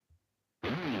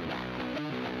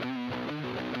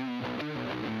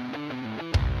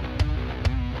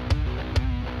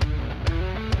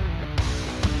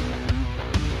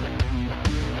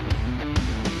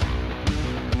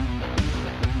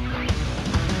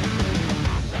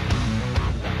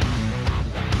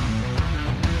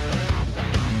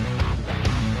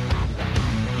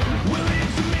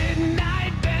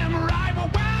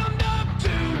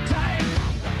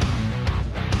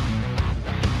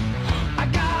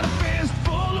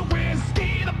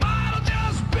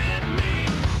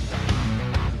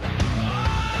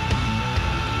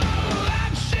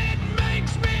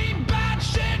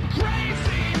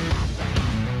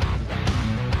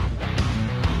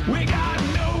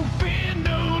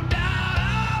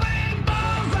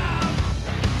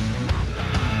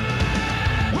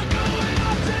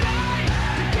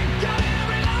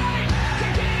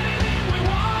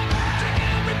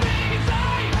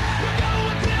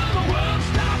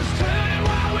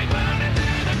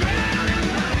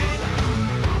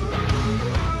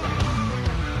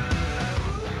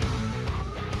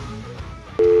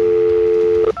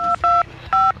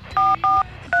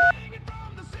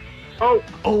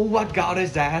what got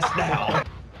his ass down.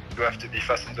 You have to be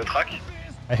fast on the track.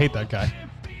 I hate that guy.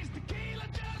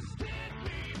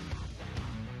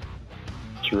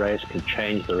 This race can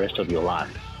change the rest of your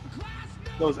life.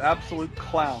 Those absolute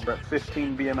clowns at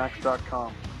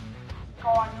 15bmx.com. Go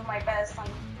on, do my best, and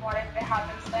whatever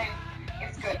happens then,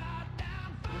 it's good.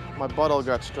 My butthole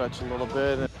got stretched a little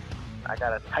bit. I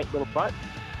got a tight little butt.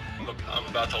 Look, I'm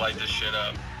about to light this shit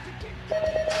up.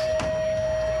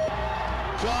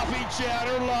 Coffee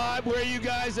Chatter Live, where you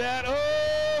guys at?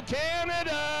 Oh,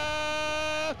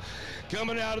 Canada!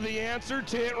 Coming out of the answer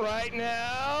tent right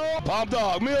now. Pop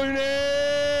Dog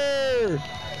Millionaire!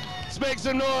 Let's make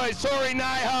some noise, sorry,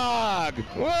 Nighthog!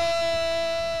 Whoa!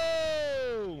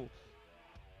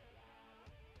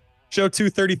 Show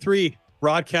 233,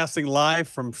 broadcasting live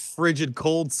from frigid,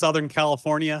 cold Southern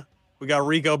California. We got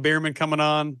Rico Bearman coming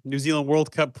on, New Zealand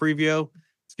World Cup preview.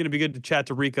 It's going to be good to chat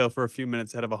to Rico for a few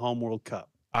minutes ahead of a home World Cup.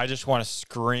 I just want to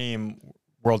scream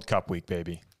World Cup week,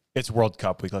 baby. It's World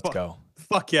Cup week. Let's go.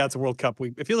 Fuck yeah, it's a World Cup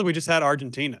week. I feel like we just had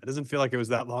Argentina. It doesn't feel like it was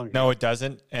that long ago. No, it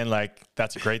doesn't. And like,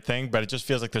 that's a great thing, but it just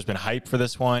feels like there's been hype for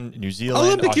this one. New Zealand,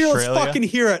 Olympic Australia. year, let's fucking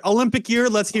hear it. Olympic year,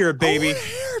 let's hear it, baby.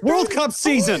 World Cup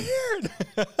season.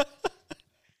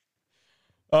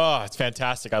 Oh, it's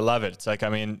fantastic. I love it. It's like, I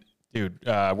mean, dude,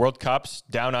 World Cups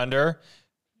down under.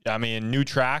 I mean, new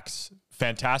tracks,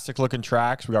 fantastic looking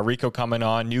tracks. We got Rico coming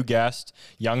on, new guest,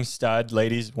 young stud,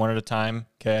 ladies one at a time.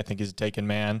 Okay, I think he's a taken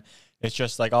man. It's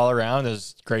just like all around,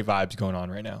 there's great vibes going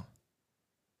on right now.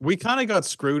 We kind of got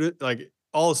screwed. Like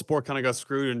all the sport kind of got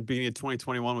screwed in being in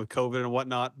 2021 with COVID and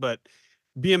whatnot. But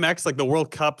BMX, like the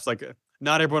World Cups, like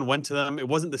not everyone went to them. It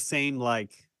wasn't the same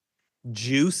like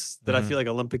juice that I feel like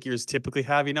Olympic years typically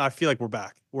have. You know, I feel like we're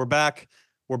back. We're back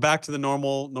to the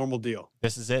normal deal.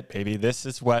 This is it, baby. This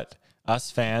is what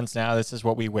us fans now, this is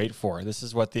what we wait for. This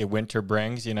is what the winter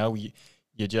brings. You know,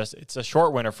 it's a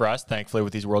short winter for us, thankfully,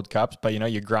 with these World Cups, but you know,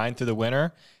 you grind through the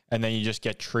winter and then you just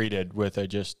get treated with a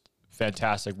just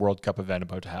fantastic World Cup event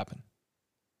about to happen.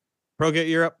 Pro Gate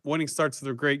Europe, winning starts with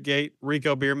a great gate.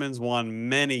 Rico Bearman's won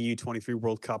many U23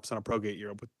 World Cups on a Pro Gate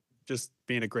Europe, with just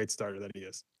being a great starter that he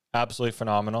is. Absolutely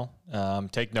phenomenal.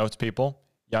 Take notes, people.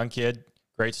 Young kid,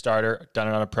 great starter, done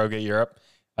it on a Pro Gate Europe.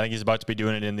 I think he's about to be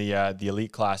doing it in the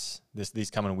elite class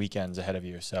these coming weekends ahead of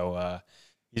you. So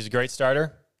he's a great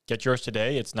starter. Get yours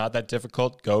today. It's not that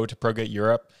difficult. Go to Pro Gate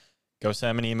Europe. Go send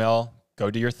him an email.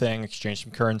 Go do your thing. Exchange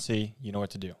some currency. You know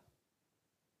what to do.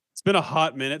 It's been a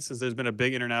hot minute since there's been a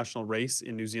big international race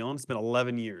in New Zealand. It's been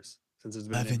 11 years since there's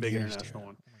been a big international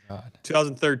one. Oh my God.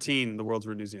 2013, the Worlds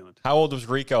were in New Zealand. How old was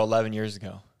Rico 11 years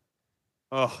ago?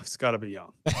 Oh, it's got to be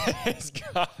young. It's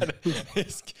got to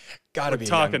be We're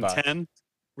talking 10.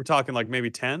 We're talking like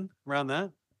maybe 10, around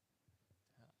that.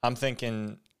 I'm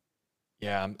thinking,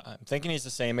 yeah, I'm thinking he's the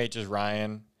same age as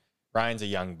Ryan. Ryan's a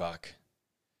young buck.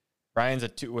 Ryan's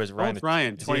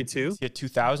Ryan 22? Is he a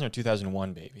 2000 or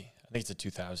 2001 baby? I think it's a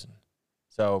 2000.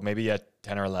 So maybe at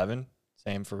 10 or 11.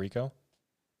 Same for Rico.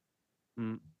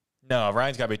 No,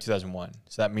 Ryan's got to be 2001.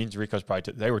 So that means Rico's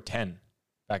probably, they were 10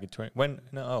 back in 2013.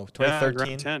 Yeah,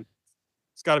 around 10.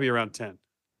 It's got to be around 10.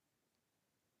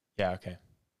 Yeah, okay.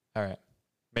 All right.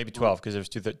 Maybe 12 because it was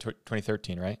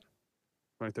 2013, right?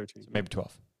 2013. So maybe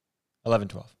 12. 11,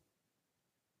 12.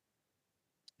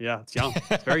 Yeah, it's young.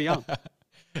 It's very young.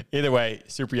 Either way,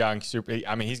 super young,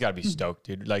 I mean, he's got to be stoked,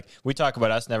 dude. Like, we talk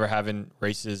about us never having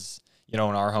races, you know,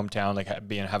 in our hometown, like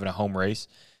having a home race.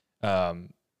 I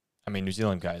mean, New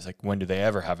Zealand guys, like, when do they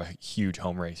ever have a huge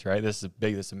home race, right? This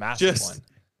is a massive one.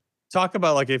 Talk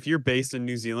about, like, if you're based in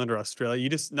New Zealand or Australia, you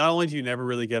just, not only do you never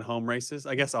really get home races,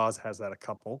 I guess Oz has that a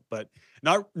couple, but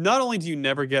not only do you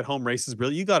never get home races,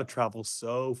 really, you got to travel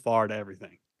so far to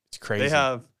everything. It's crazy. They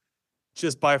have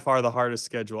just by far the hardest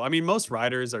schedule. I mean, most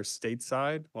riders are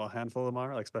stateside. Well, a handful of them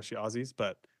are, like, especially Aussies.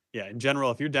 But yeah, in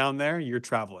general, if you're down there, you're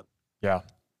traveling. Yeah.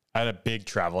 I had a big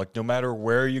travel. Like, no matter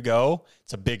where you go,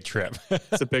 it's a big trip.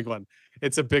 It's a big one.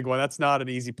 It's a big one. That's not an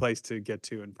easy place to get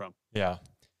to and from. Yeah.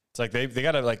 It's like they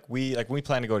got to, like, when we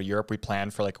plan to go to Europe, we plan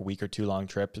for like a week or two long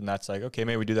trips. And that's like, okay,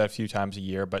 maybe we do that a few times a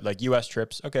year. But like US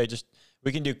trips, okay,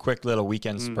 we can do quick little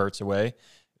weekend spurts away.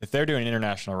 If they're doing an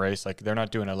international race, like, they're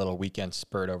not doing a little weekend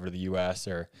spurt over to the US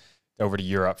or over to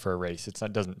Europe for a race. It's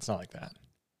not like that.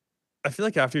 I feel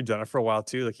like after you've done it for a while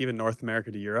too, like even North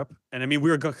America to Europe, and I mean, we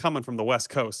were coming from the West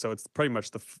Coast, so it's pretty much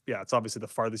it's obviously the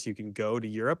farthest you can go to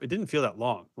Europe. It didn't feel that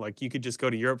long. Like, you could just go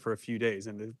to Europe for a few days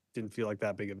and it didn't feel like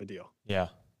that big of a deal. Yeah.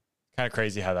 Kind of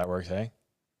crazy how that works, eh?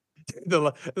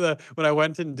 When I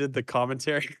went and did the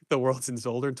commentary, the World's in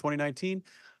Zolder in 2019,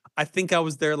 I think I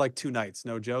was there like 2 nights,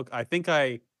 no joke. I think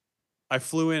I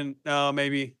flew in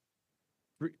maybe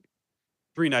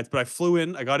 3 nights, but I flew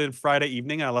in. I got in Friday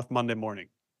evening and I left Monday morning.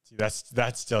 See,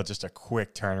 that's still just a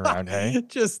quick turnaround, hey?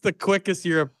 Just the quickest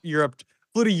Europe.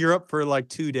 Flew to Europe for like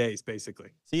 2 days, basically.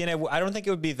 See, and I don't think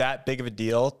it would be that big of a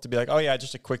deal to be like, oh yeah,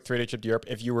 just a quick 3-day trip to Europe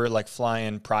if you were like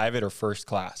flying private or first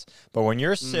class. But when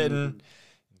you're sitting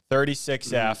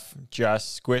 36F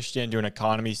just squished into an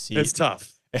economy seat, it's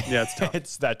tough. Yeah, it's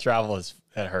tough. That travel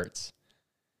that hurts.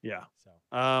 Yeah.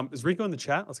 So, is Rico in the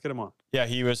chat? Let's get him on. Yeah,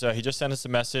 he was. He just sent us a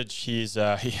message. He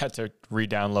had to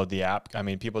re-download the app. I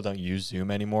mean, people don't use Zoom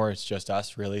anymore. It's just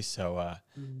us, really. So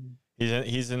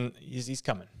he's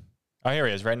coming. Oh, here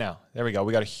he is right now. There we go.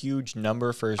 We got a huge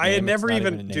number for his name. I had never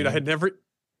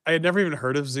even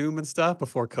heard of Zoom and stuff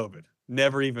before COVID.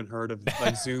 Never even heard of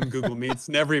like Zoom, Google Meets.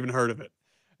 Never even heard of it.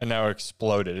 And now it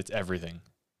exploded. It's everything.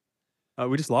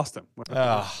 We just lost him.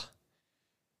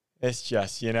 It's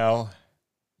just,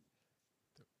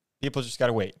 people just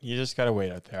gotta wait. You just gotta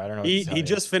wait out there. I don't know. He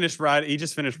just finished riding. He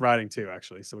just finished riding too,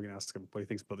 actually. So we can ask him what he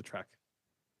thinks about the track.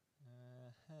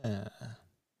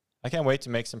 I can't wait to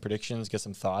make some predictions, get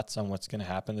some thoughts on what's going to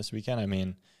happen this weekend. I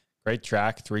mean, great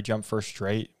track, 3-jump first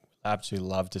straight. Absolutely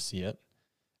love to see it.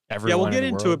 We'll get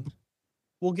into it.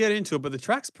 We'll get into it, but the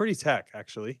track's pretty tech,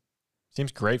 actually.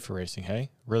 Seems great for racing,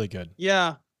 hey? Really good.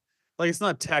 Yeah. Like, it's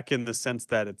not tech in the sense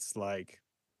that it's like,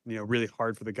 really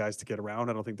hard for the guys to get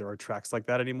around. I don't think there are tracks like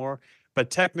that anymore.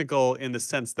 But technical in the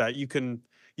sense that you can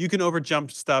overjump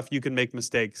stuff, you can make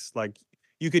mistakes. Like,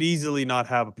 you could easily not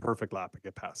have a perfect lap and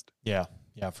get past. Yeah,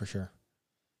 for sure.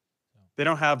 They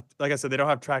don't have, like I said, they don't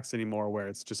have tracks anymore where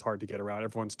it's just hard to get around.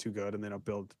 Everyone's too good, and they don't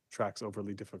build tracks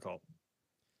overly difficult.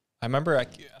 I remember, I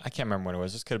can't remember when it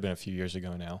was. This could have been a few years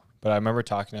ago now. But I remember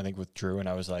talking, I think, with Drew, and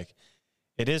I was like,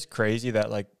 it is crazy that,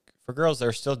 like, for girls, there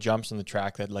are still jumps in the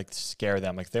track that, like, scare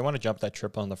them. Like, if they want to jump that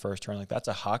triple in the first turn, like, that's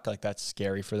a huck. Like, that's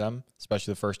scary for them,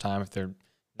 especially the first time if they're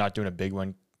not doing a big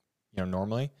one,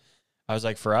 normally. I was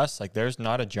like, for us, like, there's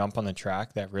not a jump on the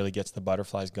track that really gets the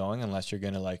butterflies going unless you're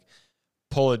going to, like,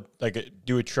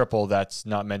 do a triple that's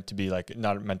not meant to be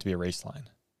a race line.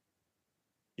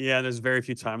 Yeah, there's very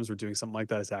few times where doing something like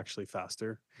that is actually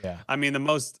faster. Yeah. I mean, the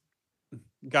most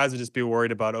guys would just be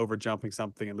worried about over jumping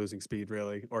something and losing speed,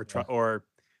 really, or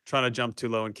trying to jump too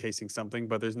low and casing something.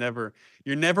 But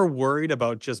you're never worried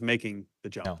about just making the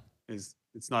jump. No. It's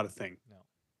not a thing. No.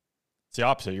 It's the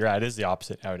opposite. You're right. It is the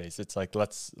opposite nowadays. It's like,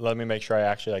 let me make sure I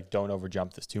actually like don't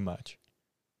overjump this too much.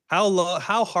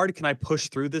 How hard can I push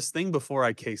through this thing before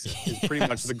I case it? Is pretty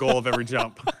much the goal of every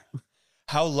jump.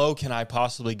 How low can I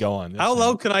possibly go on this? How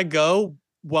low can I go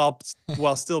while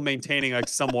still maintaining like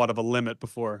somewhat of a limit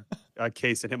before I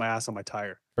case and hit my ass on my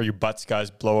tire? Or your butts guys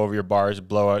blow over your bars,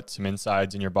 blow out some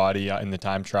insides in your body in the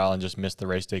time trial and just miss the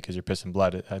race day because you're pissing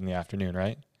blood in the afternoon,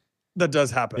 right? That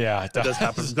does happen. Yeah, that does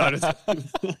happen.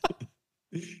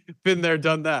 Been there,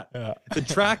 done that. Yeah. The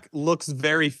track looks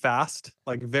very fast,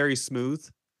 like very smooth.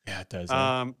 Yeah, it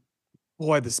does.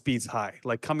 Boy, the speed's high.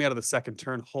 Like coming out of the second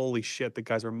turn, holy shit, the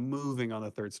guys are moving on the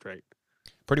third straight.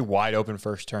 Pretty wide open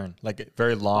first turn, like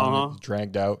very long,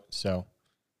 dragged out. So,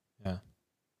 yeah.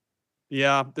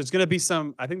 Yeah, there's gonna be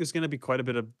I think there's gonna be quite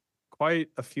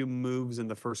a few moves in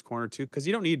the first corner too, because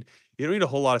you don't need a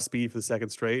whole lot of speed for the second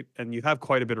straight, and you have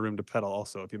quite a bit of room to pedal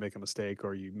also if you make a mistake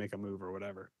or you make a move or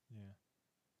whatever. Yeah.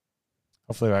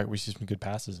 Hopefully, we see some good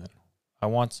passes in. I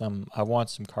want some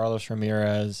Carlos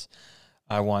Ramirez.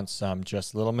 I want some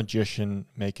just little magician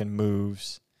making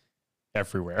moves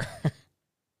everywhere.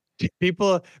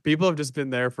 People have just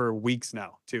been there for weeks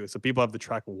now too, so people have the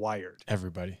track wired.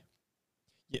 Everybody.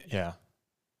 Yeah.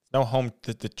 No home.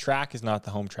 The track is not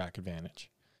the home track advantage.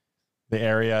 The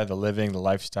area, the living, the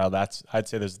lifestyle. I'd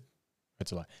say there's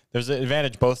an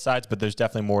advantage both sides, but there's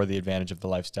definitely more of the advantage of the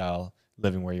lifestyle,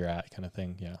 living where you're at, kind of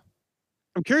thing. Yeah.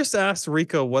 I'm curious to ask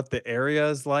Rico what the area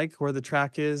is like, where the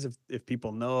track is, if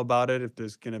people know about it, if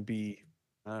there's gonna be,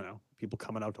 I don't know, people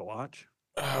coming out to watch.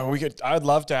 I'd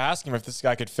love to ask him if this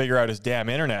guy could figure out his damn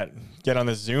internet, get on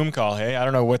this Zoom call. Hey, I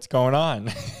don't know what's going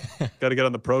on. Got to get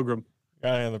on the program.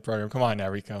 Come on now,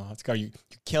 Rico. Let's go. You're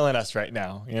killing us right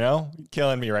now. You're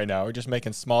killing me right now. We're just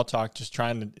making small talk, just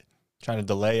trying to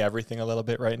delay everything a little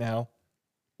bit right now.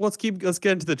 Let's get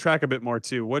into the track a bit more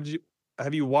too.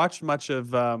 Have you watched much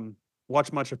of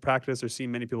practice or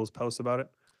seen many people's posts about it?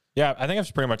 Yeah, I think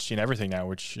I've pretty much seen everything now,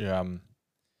 which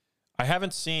I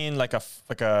haven't seen like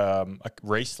a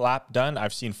race lap done.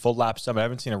 I've seen full laps done, but I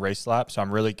haven't seen a race lap. So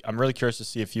I'm really curious to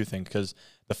see a few things because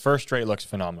the first straight looks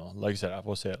phenomenal. Like I said, I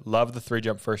will say it. Love the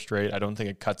 3-jump first straight. I don't think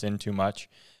it cuts in too much,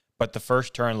 but the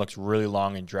first turn looks really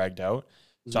long and dragged out.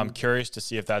 So I'm curious to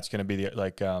see if that's going to be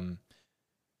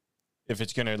if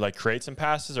it's going to like create some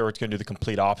passes or it's going to do the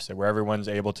complete opposite where everyone's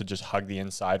able to just hug the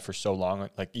inside for so long,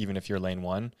 like even if you're lane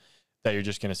 1, that you're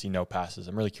just going to see no passes.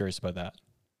 I'm really curious about that.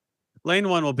 Lane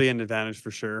 1 will be an advantage for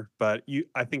sure, but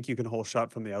I think you can hole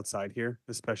shot from the outside here,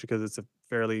 especially because it's a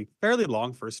fairly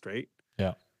long first straight.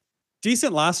 Yeah.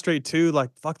 Decent last straight too. Like,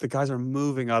 fuck, the guys are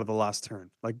moving out of the last turn.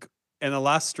 Like, and the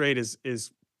last straight is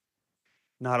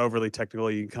not overly technical.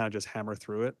 You can kind of just hammer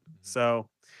through it. So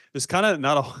there's kind of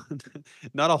not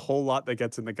a whole lot that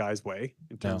gets in the guy's way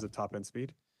in terms of top end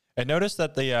speed. I noticed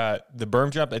that the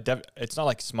berm jump, it's not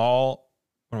like small.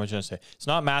 What am I trying to say? It's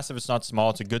not massive. It's not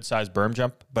small. It's a good sized berm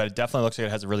jump, but it definitely looks like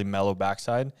it has a really mellow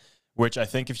backside, which I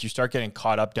think if you start getting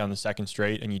caught up down the second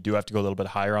straight and you do have to go a little bit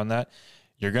higher on that,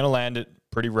 you're going to land it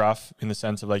pretty rough in the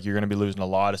sense of like you're going to be losing a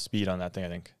lot of speed on that thing, I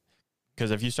think.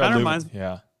 Because if you start losing,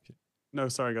 No,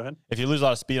 sorry, go ahead. If you lose a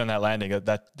lot of speed on that landing,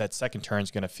 that second turn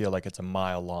is going to feel like it's a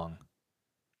mile long.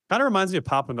 Kind of reminds me of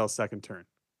Papendal's second turn,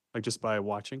 like just by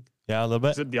watching. Yeah, a little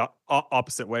bit. It's the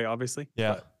opposite way, obviously.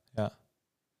 Yeah, yeah.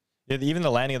 Even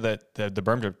the landing of the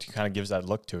berm jump kind of gives that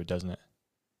look to it, doesn't it?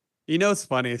 You know, it's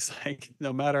funny. It's like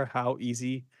no matter how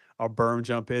easy a berm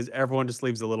jump is, everyone just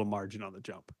leaves a little margin on the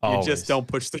jump. Always. You just don't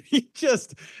push through.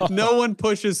 No one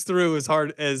pushes through as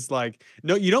hard as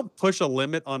you don't push a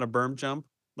limit on a berm jump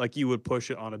like you would push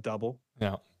it on a double.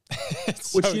 No.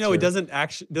 Which, it doesn't,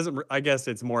 I guess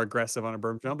it's more aggressive on a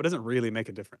berm jump, but it doesn't really make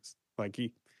a difference.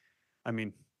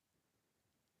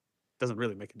 Doesn't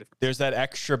really make a difference. There's that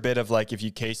extra bit of like, if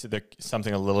you case it,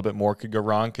 something a little bit more could go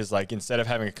wrong. Cause like, instead of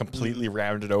having a completely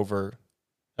rounded over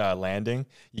landing,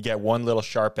 you get one little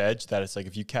sharp edge that it's like,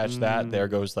 if you catch that, there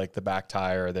goes like the back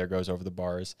tire, or there goes over the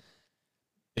bars.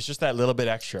 It's just that little bit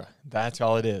extra. That's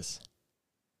all it is.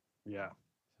 Yeah.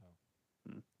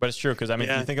 But it's true. Cause if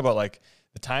you think about like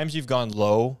the times you've gone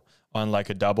low on like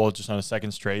a double, just on a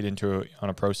second straight on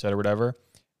a pro set or whatever,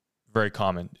 very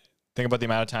common. Think about the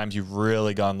amount of times you've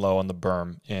really gone low on the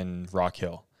berm in Rock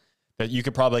Hill. That you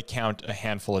could probably count a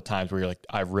handful of times where you're like,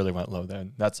 I really went low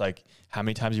then. That's like, how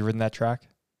many times you've ridden that track?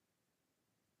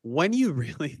 When you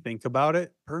really think about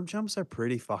it, berm jumps are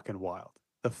pretty fucking wild.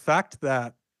 The fact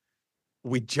that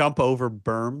we jump over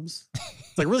berms,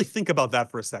 it's like, really think about that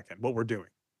for a second, what we're doing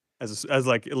as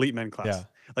like elite men class. Yeah.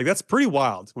 Like, that's pretty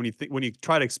wild when you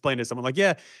try to explain to someone like,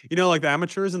 yeah, like the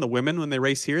amateurs and the women, when they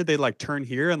race here, they like turn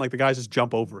here and like the guys just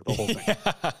jump over the whole thing.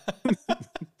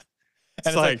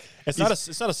 It's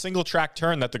not a single track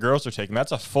turn that the girls are taking.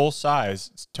 That's a full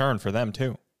size turn for them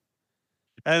too.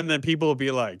 And then people will be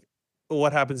like, well,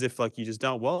 what happens if like you just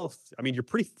don't? Well, you're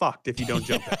pretty fucked if you don't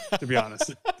jump it, to be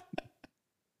honest.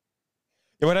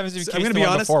 What happens if you case the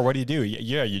one before? What do you do?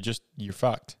 Yeah, you're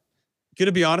fucked.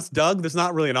 Gonna be honest, Doug, there's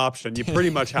not really an option. You pretty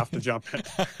much have to jump it.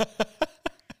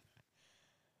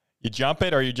 You jump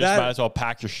it, or you just might as well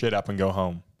pack your shit up and go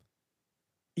home.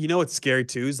 You know what's scary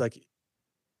too is like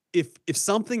if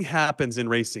something happens in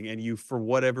racing and you for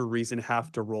whatever reason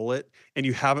have to roll it and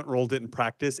you haven't rolled it in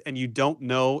practice and you don't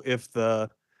know if the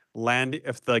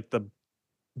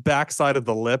backside of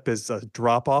the lip is a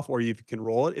drop off or you can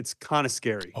roll it, it's kind of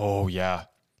scary. Oh yeah.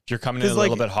 If you're coming in a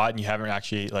little bit hot and you haven't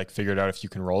actually like figured out if you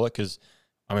can roll it, because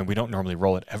we don't normally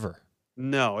roll it ever.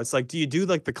 No, it's like, do you do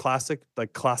like the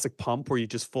classic pump where you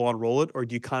just full on roll it, or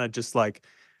do you kind of just like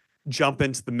jump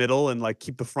into the middle and like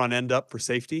keep the front end up for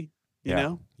safety? You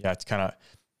know? Yeah, it's kind of,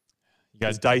 you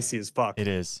guys, it's dicey as fuck. It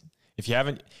is. If you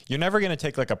haven't, you're never going to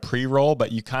take like a pre-roll,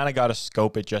 but you kind of got to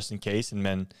scope it just in case. And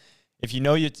then if you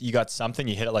know you got something,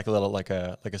 you hit it like a little, like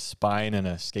a spine in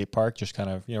a skate park, just kind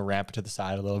of, ramp it to the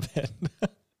side a little bit.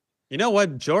 You know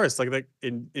what, Joris, like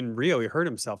in Rio, he hurt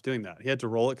himself doing that. He had to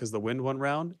roll it because the wind went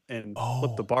round and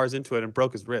flipped the bars into it and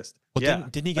broke his wrist. Well,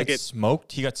 didn't he get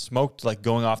smoked? He got smoked like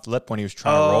going off the lip when he was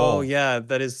trying to roll. Oh, yeah,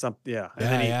 that is something. Yeah. And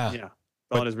then he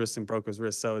fell on his wrist and broke his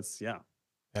wrist. So it's,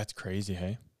 That's crazy,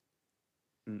 hey?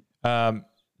 Mm.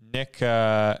 Nick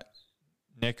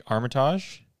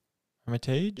Armitage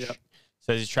yep.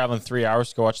 says he's traveling 3 hours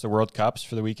to go watch the World Cups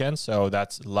for the weekend. So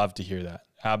that's love to hear that.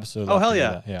 Absolutely. Oh, hell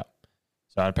yeah. Yeah.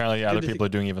 So apparently other people are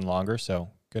doing even longer. So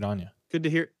good on you. Good to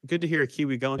hear a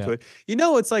Kiwi going to it.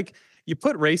 It's like you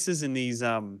put races in these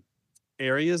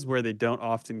areas where they don't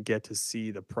often get to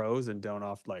see the pros and don't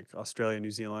often, like Australia,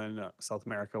 New Zealand, South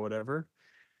America, whatever.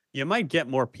 You might get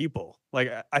more people.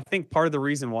 Like, I think part of the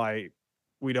reason why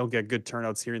we don't get good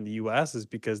turnouts here in the US is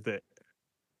because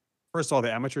first of all,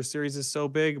 the amateur series is so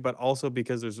big, but also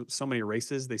because there's so many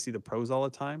races, they see the pros all the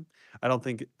time. I don't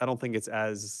think it's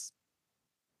as,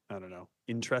 I don't know,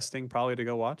 interesting probably to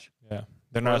go watch. Yeah.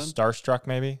 They're not as starstruck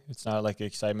maybe. It's not like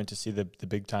excitement to see the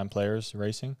big time players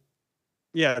racing.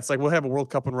 Yeah, it's like we'll have a World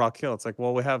Cup in Rock Hill. It's like,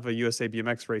 well, we have a USA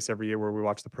BMX race every year where we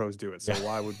watch the pros do it. So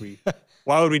why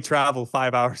would we travel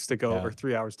 5 hours to go or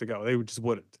 3 hours to go? They just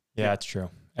wouldn't. Yeah, that's true.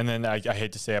 And then I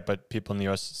hate to say it, but people in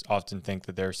the US often think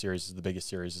that their series is the biggest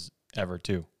series ever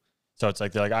too. So it's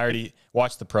like they're like, I already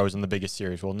watched the pros in the biggest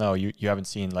series. Well, no, you haven't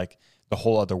seen like the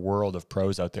whole other world of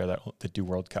pros out there that do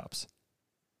World Cups.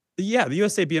 Yeah, the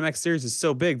USA BMX series is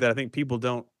so big that I think people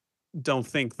don't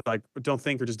think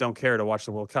or just don't care to watch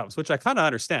the World Cups, which I kind of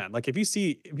understand. Like if you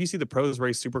see the pros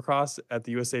race Supercross at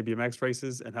the USA BMX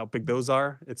races and how big those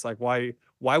are, it's like why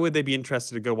would they be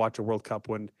interested to go watch a World Cup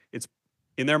when it's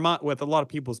in their mind, with a lot of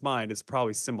people's mind, it's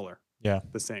probably similar. Yeah,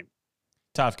 the same.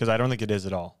 Tough, because I don't think it is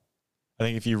at all. I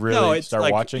think if you really start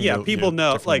watching, people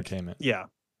know, like, entertainment.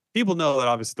 People know that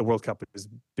obviously the World Cup is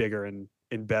bigger and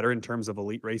better in terms of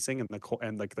elite racing and the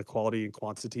quality and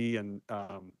quantity and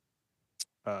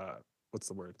what's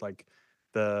the word, like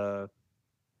the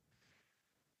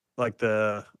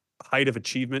height of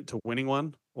achievement to winning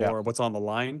one or what's on the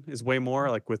line is way more,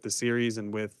 like with the series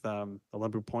and with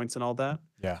Olympic points and all that.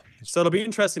 Yeah. So it'll be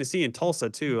interesting to see in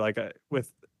Tulsa too, like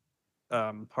with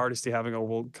Hardesty having a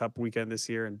World Cup weekend this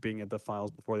year and being at the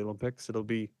finals before the Olympics. It'll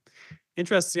be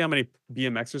interesting to see how many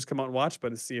BMXers come out and watch, but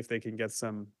to see if they can get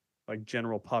some like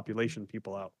general population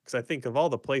people out. Because I think of all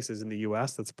the places in the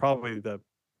US, that's probably the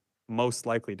most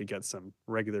likely to get some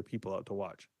regular people out to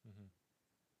watch.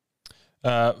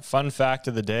 Fun fact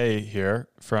of the day here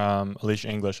from Alicia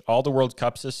English. All the World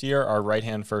Cups this year are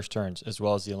right-hand first turns, as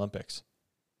well as the Olympics.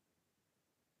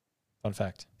 Fun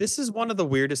fact. This is one of the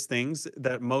weirdest things,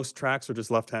 that most tracks are just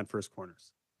left-hand first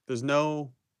corners. There's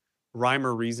no rhyme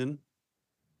or reason,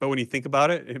 but when you think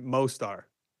about it, most are.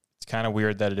 It's kind of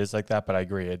weird that it is like that, but I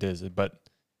agree it is. But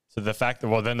so the fact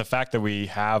that we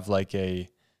have like a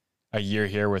year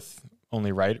here with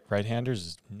only right-handers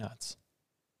is nuts.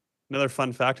 Another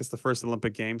fun fact: it's the first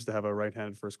Olympic Games to have a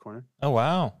right-handed first corner. Oh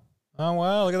wow!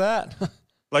 Look at that.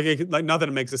 like not that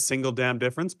it makes a single damn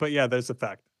difference, but yeah, there's a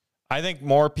fact. I think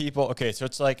more people. Okay, so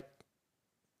it's like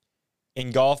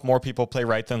in golf, more people play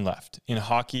right than left. In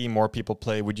hockey, more people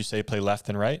play. Would you say play left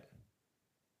than right,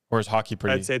 or is hockey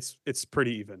pretty? I'd say it's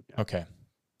pretty even. Yeah. Okay, I'm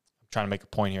trying to make a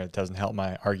point here that doesn't help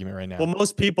my argument right now. Well,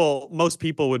 most people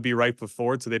would be right foot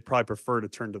forward, so they'd probably prefer to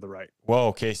turn to the right.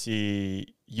 Whoa,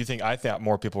 Casey, I thought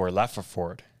more people were left foot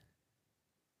forward.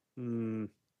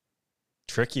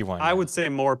 Tricky one. I would say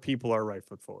more people are right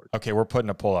foot forward. Okay, we're putting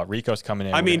a poll out. Rico's coming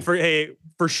in. I mean,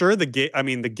 for sure the gate. I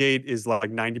mean, the gate is like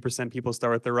 90% people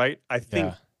start with their right. I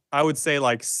think I would say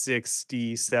like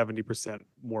 60, 70%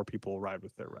 more people ride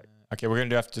with their right. Okay, we're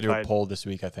gonna have to do a poll this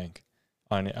week, I think.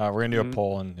 We're gonna do a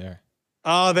poll in there.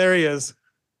 Oh, there he is.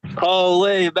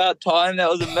 Holy, about time. That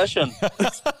was a mission.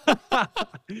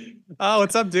 Oh,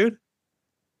 what's up, dude?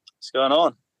 What's going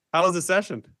on? How was the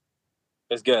session?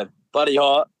 It's good. Bloody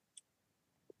hot.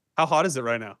 How hot is it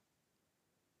right now?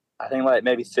 I think like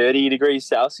maybe 30 degrees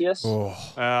Celsius. Oh.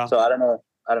 So I don't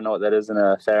know what that is in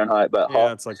a Fahrenheit, but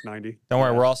hot. It's like 90. Don't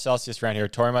worry, we're all Celsius around here.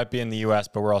 Tori might be in the US,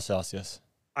 but we're all Celsius.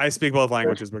 I speak both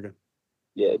languages. We're good.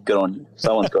 Yeah, good on you.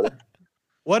 Someone's got it.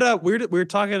 What we were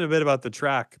talking a bit about the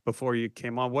track before you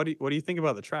came on. What do you think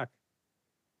about the track?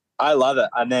 I love it.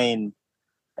 I mean,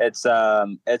 it's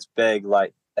big,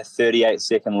 like a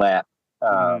 38-second lap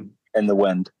in the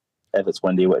wind, if it's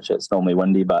windy, which it's normally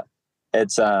windy, but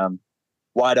it's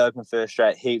wide open first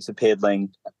straight, heaps of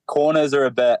pedaling. Corners are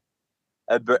a bit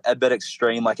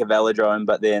extreme, like a velodrome,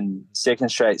 but then second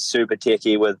straight super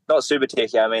techy with not super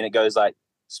techy. I mean, it goes like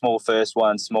small first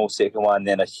one, small second one,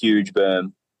 then a huge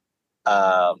berm.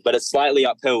 But it's slightly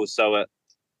uphill, so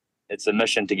it's a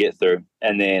mission to get through.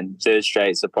 And then third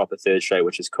straight's a proper third straight,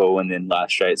 which is cool. And then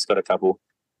last straight's got a couple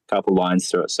lines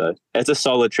through it. So it's a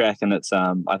solid track, and it's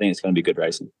I think it's going to be good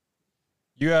racing.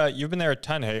 You've been there a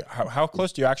ton. Hey, how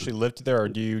close do you actually live to there, or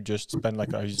do you just spend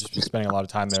are you just spending a lot of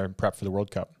time there and prep for the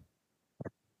World Cup?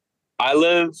 I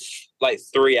live like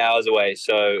 3 hours away.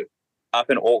 So up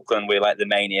in Auckland, where like the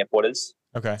main airport is.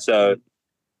 Okay. So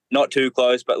not too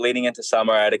close, but leading into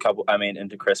summer,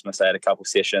 into Christmas, I had a couple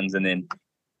sessions, and then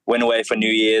went away for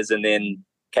New Year's, and then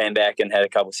came back and had a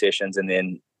couple sessions, and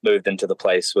then moved into the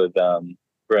place with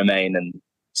Romain and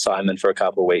Simon for a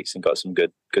couple of weeks and got some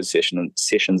good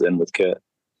sessions in with Kurt.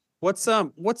 What's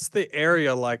the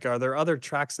area like? Are there other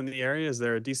tracks in the area? Is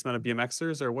there a decent amount of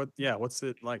BMXers, or what? Yeah, what's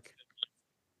it like?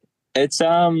 It's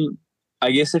I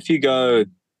guess if you go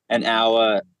an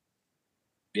hour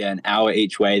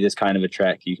each way, there's kind of a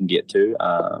track you can get to.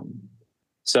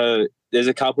 So there's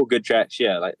a couple good tracks,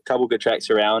 like a couple good tracks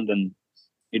around, and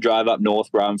you drive up north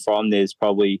where I'm from, there's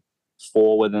probably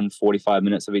 4 within 45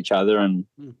 minutes of each other,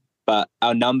 but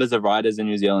our numbers of riders in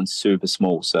New Zealand super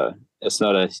small, so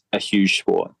a huge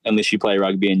sport unless you play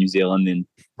rugby in New Zealand. Then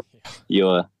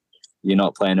you're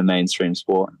not playing a mainstream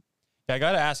sport. Yeah, I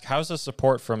got to ask, how's the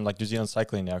support from like New Zealand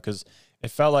cycling now? Because it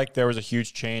felt like there was a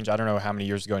huge change. I don't know how many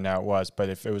years ago now it was, but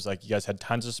if it was like you guys had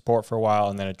tons of support for a while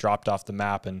and then it dropped off the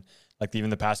map, and like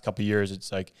even the past couple of years,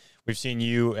 it's like we've seen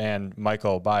you and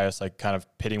Michael Bias like kind of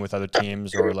pitting with other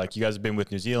teams, or like you guys have been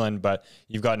with New Zealand, but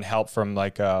you've gotten help from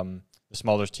like the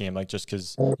smaller team, like just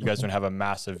because you guys don't have a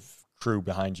massive crew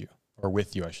behind you, or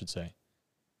with you, I should say.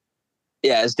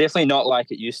 Yeah, it's definitely not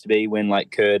like it used to be when like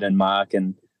Kurt and Mark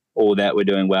and all that were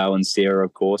doing well, and Sarah,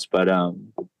 of course. But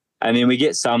I mean, we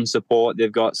get some support.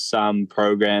 They've got some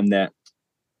program that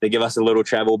they give us a little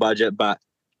travel budget, but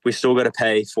we still got to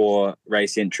pay for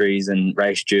race entries and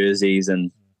race jerseys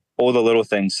and all the little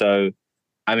things. So,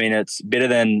 I mean, it's better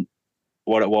than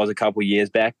what it was a couple of years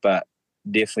back, but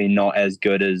definitely not as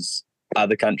good as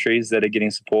other countries that are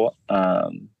getting support.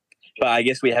 But I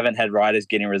guess we haven't had riders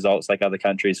getting results like other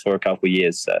countries for a couple of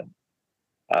years. So,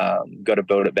 got to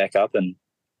build it back up and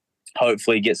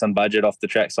hopefully get some budget off the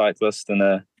track cyclist in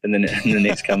the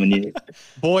next coming year.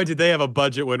 Boy, did they have a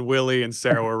budget when Willie and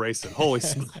Sarah were racing. Holy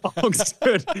smokes,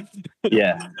 dude.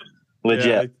 Yeah,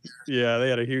 legit. Yeah, they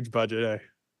had a huge budget, eh?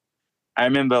 I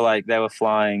remember like they were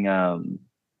flying,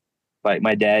 like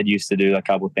my dad used to do a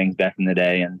couple of things back in the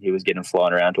day, and he was getting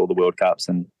flying around to all the World Cups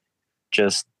and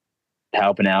just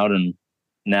helping out. And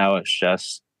now it's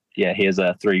just, yeah, here's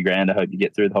a $3,000. I hope you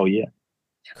get through the whole year.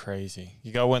 Crazy.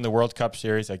 You go win the World Cup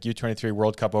series, like U23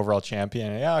 World Cup overall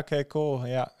champion. Yeah, okay, cool.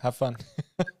 Yeah, have fun.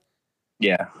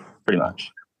 Yeah, pretty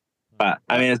much. But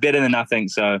I mean, it's better than nothing,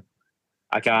 so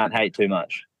I can't hate too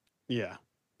much. Yeah.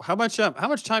 How much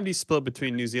time do you split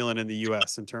between New Zealand and the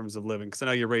US in terms of living? Because I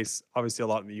know you race obviously a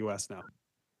lot in the US now.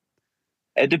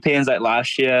 It depends. Like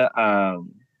last year,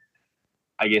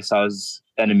 I guess I was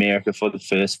in America for the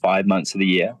first 5 months of the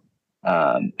year,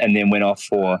 and then went off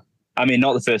for, I mean,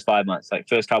 not the first 5 months, like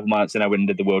first couple months, and I went and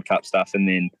did the World Cup stuff, and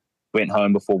then went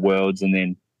home before Worlds, and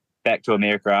then back to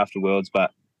America after Worlds.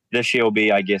 But this year will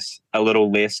be, I guess, a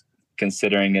little less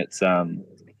considering it's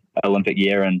Olympic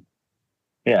year. And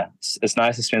yeah, it's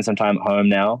nice to spend some time at home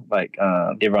now, like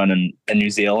everyone in New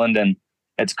Zealand, and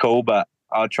it's cool. But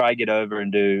I'll try to get over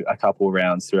and do a couple of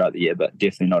rounds throughout the year, but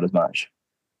definitely not as much.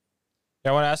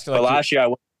 Yeah, I want to ask you, like, last year I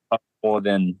would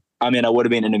have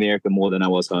been in America more than I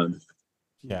was home.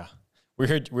 Yeah. We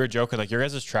were joking, like your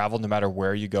guys' travel, no matter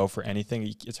where you go for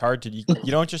anything, it's hard to, you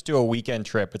don't just do a weekend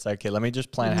trip. It's like, okay, let me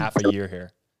just plan half a year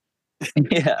here.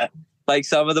 Yeah. Like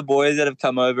some of the boys that have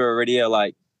come over already are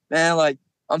like, man, like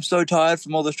I'm so tired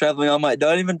from all this traveling. I'm like,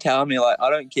 don't even tell me. Like,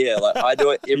 I don't care. Like I do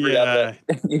it every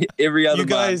other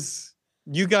month.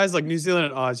 You guys like New Zealand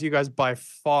and Oz, you guys by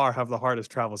far have the hardest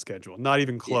travel schedule. Not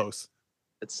even close.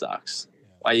 Yeah. It sucks.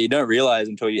 Like you don't realize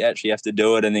until you actually have to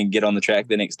do it and then get on the track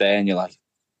the next day and you're like,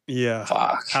 yeah,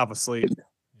 fuck. Half asleep.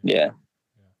 Yeah.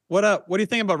 What do you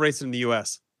think about racing in the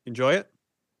US? Enjoy it?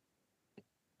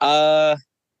 I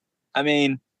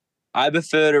mean, I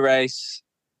prefer to race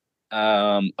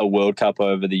a World Cup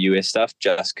over the US stuff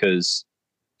just because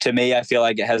to me I feel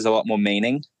like it has a lot more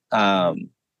meaning. But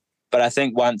I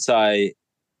think once I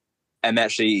am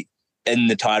actually in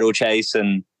the title chase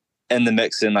and in the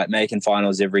mix and like making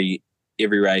finals every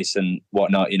race and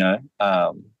whatnot, you know,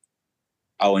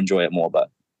 I'll enjoy it more. But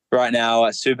right now,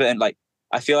 I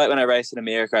feel like when I race in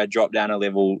America, I drop down a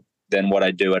level than what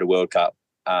I do at a World Cup.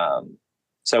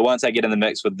 So once I get in the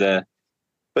mix with the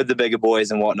bigger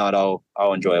boys and whatnot,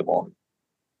 I'll enjoy it more.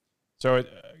 So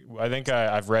I think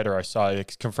I've read or I saw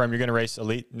it confirmed you're going to race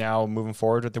elite now moving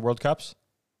forward with the World Cups.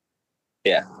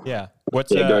 Yeah. Yeah.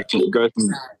 What's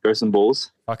grow some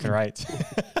balls. Fucking right.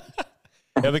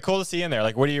 It'll be cool to see you in there.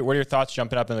 Like, what are your thoughts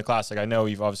jumping up in the class? Like, I know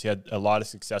you've obviously had a lot of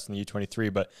success in the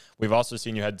U23, but we've also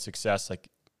seen you had success like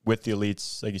with the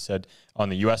elites, like you said, on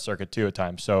the US circuit too at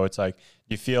times. So it's like, do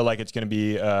you feel like it's going to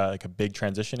be like a big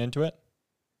transition into it?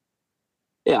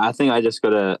 Yeah, I think I just got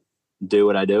to do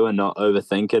what I do and not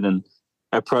overthink it and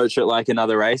approach it like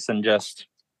another race and just,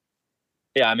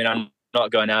 yeah, I mean, I'm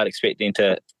not going out expecting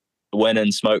to win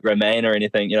and smoke Romain or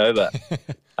anything, you know, but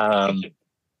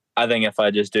I think if I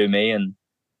just do me and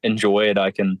enjoy it,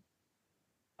 I can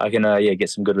get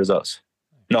some good results.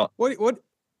 Not what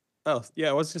oh yeah,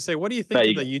 I was gonna say, what do you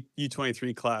think of the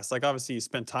U23 class? Like obviously you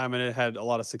spent time in it, had a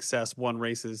lot of success, won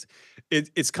races.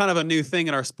 It's kind of a new thing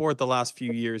in our sport the last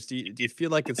few years. Do you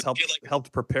feel like it's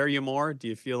helped prepare you more? Do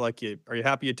you feel like are you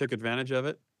happy you took advantage of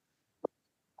it?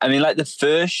 I mean, like the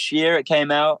first year it came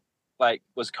out, like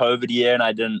was COVID year and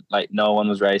I didn't, like no one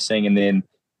was racing, and then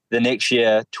the next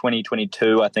year,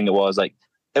 2022, I think it was, like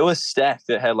it was stacked.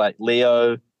 It had like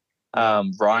Leo,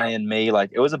 Ryan, me,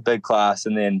 like it was a big class.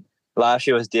 And then last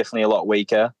year was definitely a lot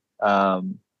weaker.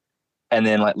 And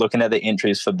then like looking at the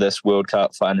entries for this World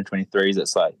Cup for under 23s,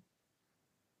 it's like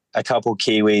a couple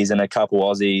Kiwis and a couple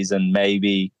Aussies and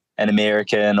maybe an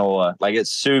American, or like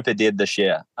it's super dead this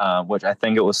year, which I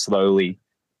think it will slowly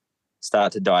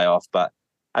start to die off. But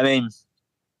I mean,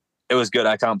 it was good.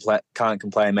 I can't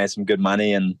complain. Made some good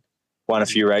money and won a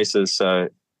few races, so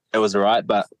it was all right.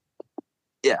 But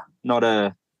yeah,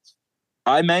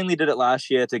 I mainly did it last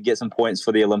year to get some points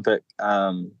for the Olympic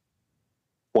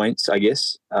points, I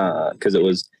guess, because it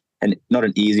was not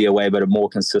an easier way, but a more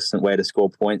consistent way to score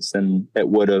points than it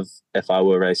would have if I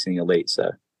were racing elite.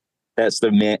 So that's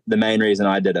the main reason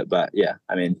I did it. But yeah,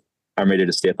 I mean, I'm ready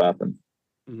to step up and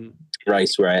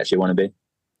race where I actually want to be.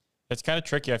 It's kind of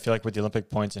tricky, I feel like, with the Olympic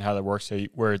points and how that works. So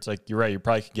where it's like, you're right, you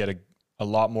probably could get a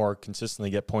lot more consistently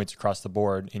get points across the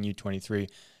board in U23.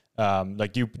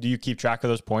 Like, do you keep track of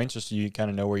those points just so you kind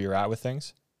of know where you're at with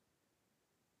things?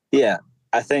 Yeah,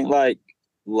 I think like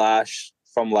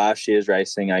from last year's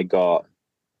racing, I think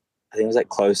it was like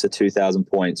close to 2,000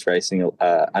 points racing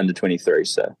under 23.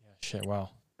 So yeah, shit, wow.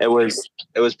 It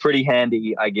was pretty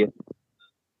handy, I guess,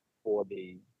 for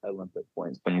the Olympic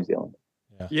points for New Zealand.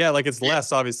 Yeah, like it's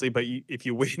less obviously, but if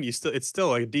you win, it's still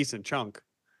like a decent chunk.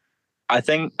 I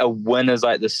think a win is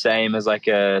like the same as like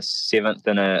a 7th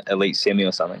in a elite semi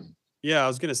or something. Yeah, I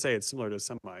was gonna say it's similar to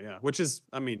semi. Yeah, which is,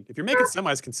 I mean, if you're making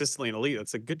semis consistently in elite,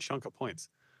 that's a good chunk of points.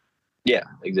 Yeah,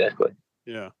 exactly.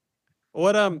 Yeah.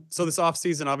 What so this off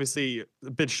season obviously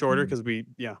a bit shorter because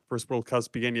first World Cup's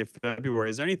beginning of February.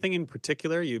 Is there anything in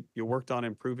particular you worked on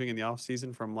improving in the off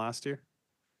season from last year?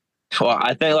 Well,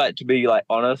 I think, like, to be like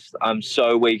honest, I'm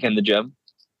so weak in the gym.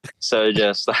 So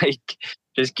just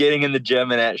getting in the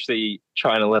gym and actually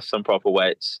trying to lift some proper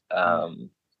weights.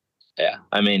 Yeah,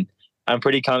 I mean, I'm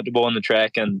pretty comfortable on the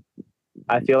track, and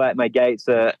I feel like my gaits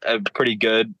are pretty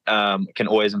good. Can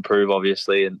always improve,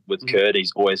 obviously, and with Kurt,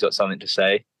 he's always got something to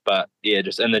say. But yeah,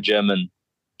 just in the gym and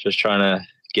just trying to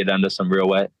get under some real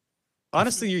weight.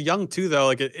 Honestly, you're young too, though.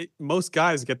 Like most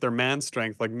guys get their man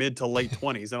strength like mid to late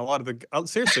 20s, and a lot of the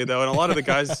seriously though, and a lot of the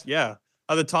guys, at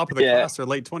the top of the class are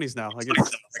late 20s now. Like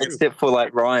except for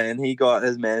like Ryan, he got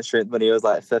his man strength when he was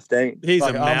like 15. He's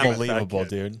like, unbelievable,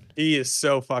 dude. He is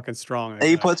so fucking strong.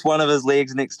 He puts one of his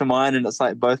legs next to mine, and it's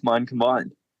like both mine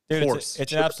combined. Dude, it's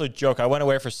an absolute joke. I went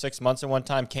away for 6 months and one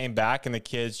time came back and the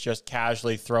kid's just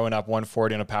casually throwing up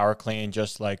 140 on a power clean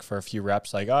just like for a few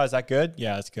reps. Like, oh, is that good?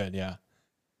 Yeah, it's good. Yeah.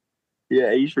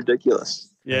 Yeah, he's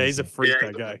ridiculous. Yeah, he's a freak,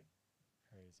 that guy.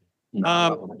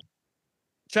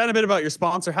 Chatting a bit about your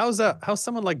sponsor. How's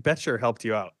someone like Betcher helped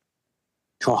you out?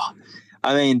 Oh,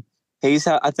 I mean,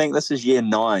 I think this is year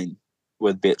 9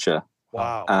 with Betcher.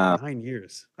 Wow, 9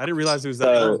 years. I didn't realize it was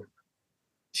that long.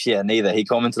 Yeah, neither. He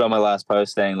commented on my last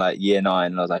post saying like year 9,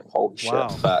 and I was like, holy shit.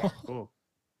 But cool.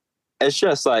 It's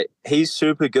just like, he's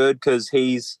super good because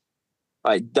he's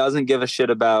like, doesn't give a shit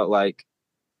about like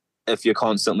if you're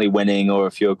constantly winning or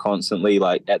if you're constantly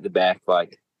like at the back.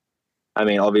 Like, I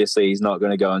mean, obviously he's not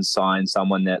going to go and sign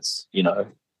someone that's,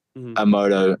 a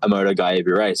moto guy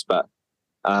every race. But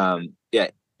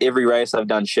every race I've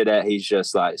done shit at, he's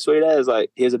just like, sweet as, like,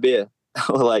 here's a beer.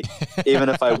 Or like, even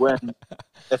if I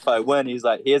win, he's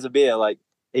like, here's a beer. Like,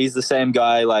 he's the same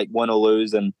guy, like, win or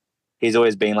lose, and he's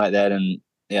always been like that. And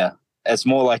yeah, it's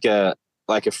more like a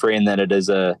friend than it is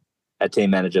a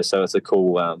team manager. So it's a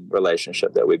cool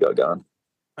relationship that we got going.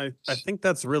 I think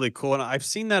that's really cool. And I've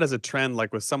seen that as a trend,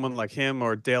 like with someone like him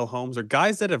or Dale Holmes or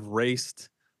guys that have raced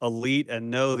elite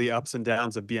and know the ups and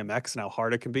downs of BMX and how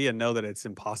hard it can be and know that it's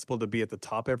impossible to be at the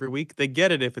top every week. They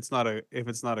get it if it's not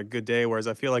a good day. Whereas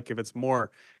I feel like if it's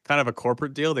more kind of a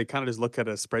corporate deal, they kind of just look at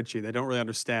a spreadsheet. They don't really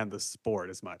understand the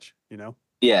sport as much,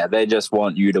 Yeah, they just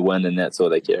want you to win, and that's all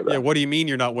they care about. Yeah, what do you mean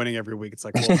you're not winning every week? It's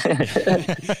like,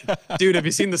 well, dude, have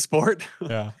you seen the sport?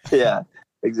 Yeah. Yeah,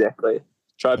 exactly.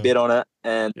 Try bet on it,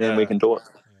 and then we can talk.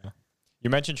 Yeah. You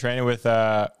mentioned training with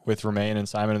Romain and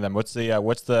Simon and them. What's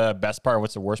the best part and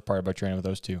what's the worst part about training with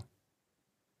those two?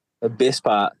 The best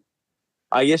part,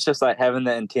 I guess, just like having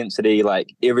that intensity,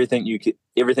 like everything you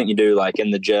do, like in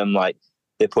the gym, like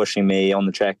they're pushing me on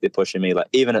the track, they're pushing me, like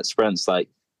even at sprints, like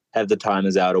have the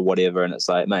timers out or whatever, and it's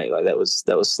like, mate, like that was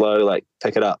slow, like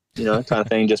pick it up, kind of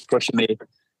thing, just pushing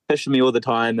me all the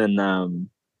time, and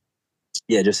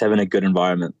just having a good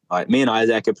environment. Like me and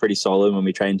Isaac are pretty solid when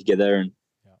we train together and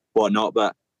whatnot,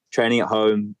 but training at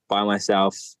home by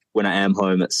myself, when I am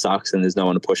home, it sucks and there's no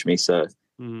one to push me. So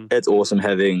it's awesome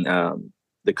having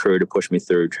the crew to push me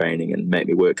through training and make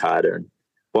me work harder and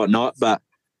whatnot. But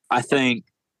I think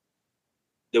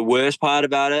the worst part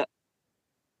about it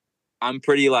I'm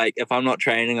pretty like, if I'm not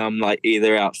training, I'm like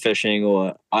either out fishing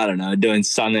or I don't know, doing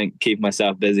something, keep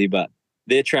myself busy. But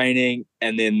they're training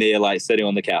and then they're like sitting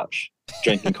on the couch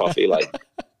drinking coffee. Like,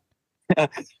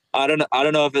 I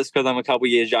don't know if it's because I'm a couple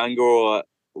years younger or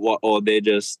what, or they're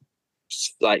just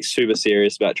like super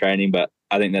serious about training. But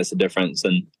I think that's the difference.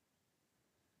 And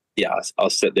yeah, I'll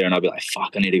sit there and I'll be like,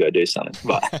 fuck, I need to go do something.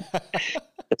 But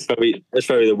it's probably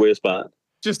the worst part.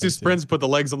 Just do sprints, put the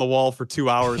legs on the wall for 2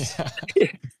 hours.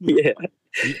 Yeah,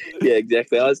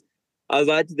 exactly. I was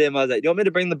like to them, I was like, "Do you want me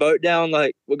to bring the boat down?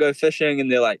 Like, we'll go fishing."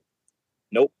 And they're like,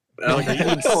 "Nope." And Like, are you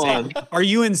insane? Are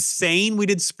you insane? We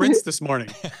did sprints this morning.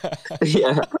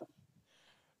 Yeah.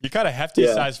 You caught a hefty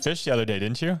sized fish the other day,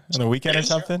 didn't you? On the weekend or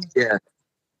something? Yeah.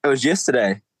 It was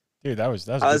yesterday. Dude, that was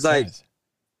I was like,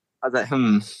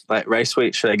 like race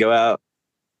week, should I go out?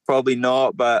 Probably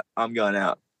not, but I'm going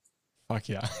out. Fuck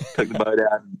yeah. Took the boat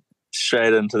out and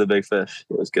straight into the big fish.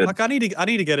 It was good. Like I need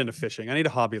to get into fishing. I need a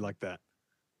hobby like that.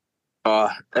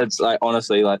 It's like,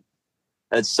 honestly, like,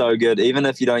 it's so good. Even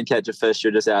if you don't catch a fish,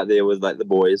 you're just out there with like the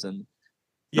boys and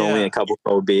normally a couple of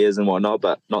cold beers and whatnot,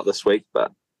 but not this week.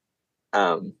 But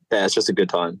yeah, it's just a good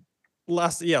time.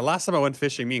 Last time I went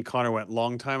fishing, me and Connor went a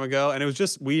long time ago, and it was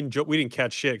just we didn't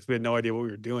catch shit because we had no idea what we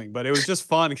were doing, but it was just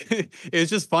fun. It was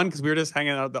just fun because we were just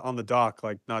hanging out on the dock,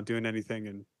 like not doing anything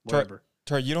and whatever.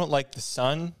 Tor, you don't like the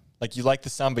sun? Like you like the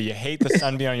sun, but you hate the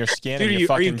sun being on your skin, Dude, and you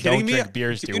fucking don't me? drink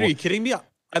beers, Dude, are you kidding me?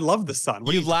 I love the sun.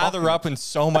 You lather up in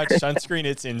so much sunscreen,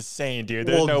 it's insane, dude.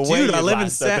 There's no way. Dude, I live in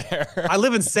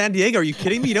there. San Diego. Are you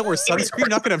kidding me? You don't wear sunscreen, you're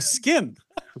not gonna have skin.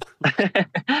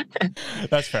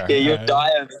 That's fair. Yeah, you'll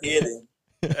die over here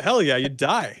then. Hell yeah, you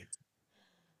die.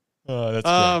 Oh,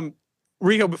 that's great.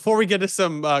 Rico, before we get to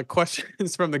some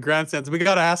questions from the grandstands, we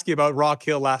got to ask you about Rock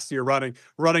Hill last year running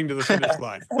to the finish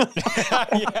line.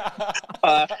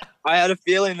 I had a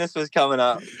feeling this was coming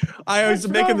up. I was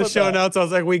making the show notes. I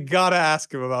was like, we got to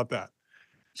ask him about that.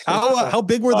 How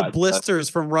big were the blisters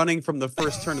from running from the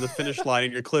first turn to the finish line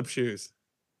in your clip shoes?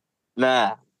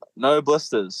 Nah, no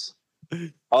blisters. I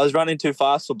was running too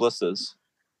fast for blisters.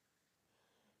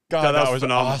 God, that was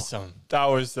awesome. That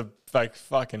was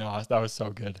fucking awesome. That was so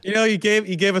good. You know, you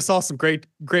gave us all some great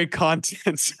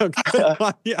content. So good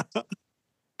on ya.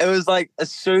 It was like a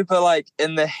super like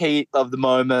in the heat of the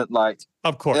moment, like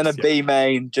of course in a B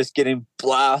main, just getting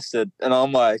blasted, and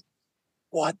I'm like,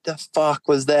 what the fuck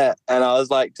was that? And I was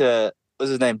like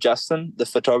what's his name, Justin, the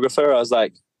photographer. I was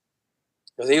like,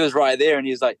 because he was right there, and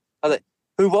I was like,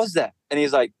 who was that? And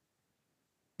he's like,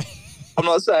 I'm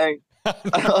not saying. And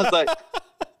I was like,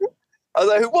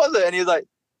 who was it? And he was like,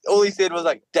 all he said was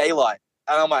like daylight.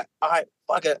 And I'm like, all right,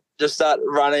 fuck it. Just start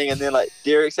running. And then like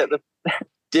Derek's at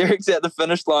the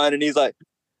finish line, and he's like,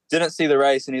 didn't see the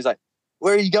race. And he's like,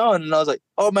 where are you going? And I was like,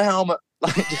 oh, my helmet.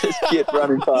 Like, just kept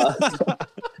running fast.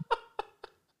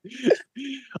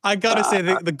 I gotta say,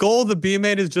 the goal of the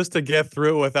B-main is just to get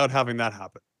through it without having that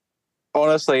happen.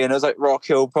 Honestly, and it was like Rock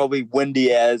Hill, probably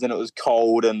windy as, and it was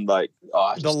cold, and like,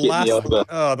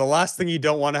 the last thing you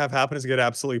don't want to have happen is get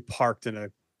absolutely parked in a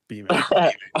B-main.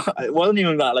 It wasn't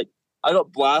even that. Like, I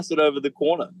got blasted over the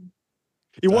corner.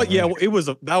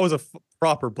 That was a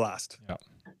proper blast.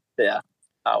 Yeah.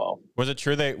 Oh well. Was it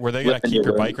true were they gonna keep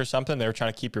your bike or something? They were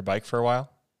trying to keep your bike for a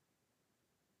while.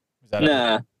 Was that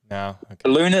nah. No. Okay.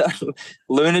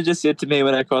 Luna just said to me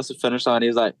when I crossed the finish line, he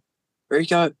was like,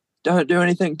 Rico, don't do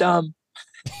anything dumb.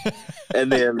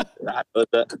 And then that was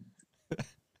it.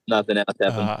 Nothing else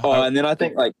happened. And then I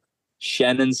think like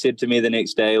Shannon said to me the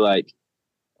next day, like,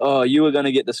 oh, you were going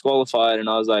to get disqualified. And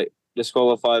I was like,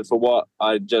 disqualified for what?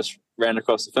 I just ran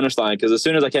across the finish line. Because as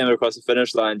soon as I came across the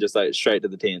finish line, just like straight to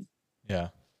the 10. Yeah.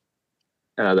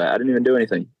 And I was like, I didn't even do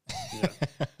anything. Yeah.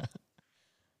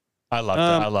 I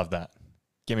love that.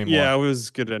 Give me more. Yeah, it was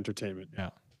good entertainment. Yeah.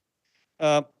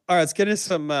 All right, let's get into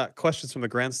some questions from the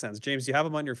grandstands. James, do you have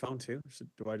them on your phone too? Or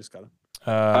do I just got them?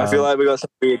 I feel like we got some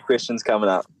weird questions coming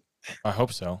up. I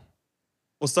hope so.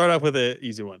 We'll start off with an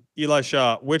easy one. Eli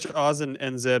Shaw, which Oz and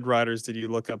NZ riders did you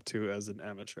look up to as an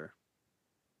amateur?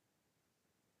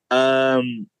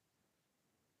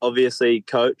 Obviously,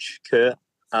 Coach, Kurt,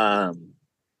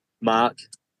 Mark,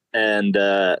 and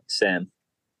Sam.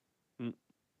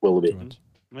 Willoughby.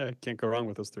 Yeah, can't go wrong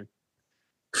with those three.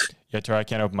 Yeah, Tor, I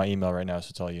can't open my email right now,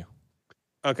 so it's all you.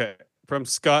 Okay. From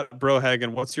Scott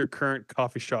Brohagen, what's your current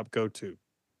coffee shop go-to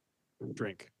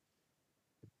drink?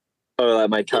 Oh, like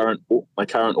my current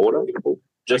order?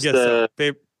 Just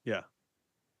yeah.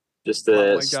 Just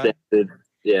the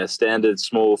standard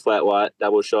small flat white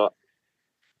double shot.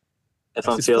 If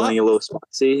I'm feeling a little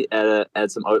spicy, add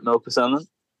some oat milk or something.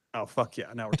 Oh fuck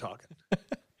yeah! Now we're talking.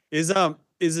 Is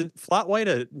it flat white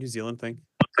a New Zealand thing?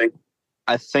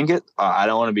 I think I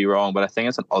don't want to be wrong, but I think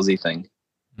it's an Aussie thing.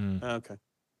 Okay.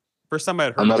 First time I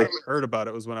had heard about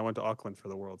it was when I went to Auckland for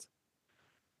the Worlds.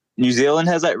 New Zealand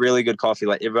has like really good coffee.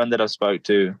 Like everyone that I've spoke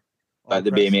to, like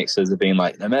the BMXers have been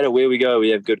like, no matter where we go, we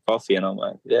have good coffee. And I'm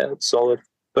like, yeah, it's solid.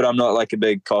 But I'm not like a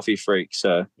big coffee freak,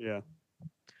 so. Yeah.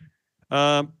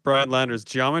 Brian Landers,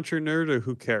 geometry nerd or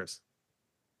who cares?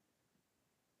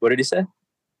 What did he say?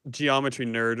 Geometry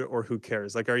nerd or who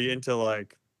cares? Like, are you into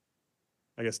like,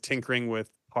 I guess, tinkering with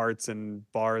parts and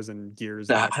bars and gears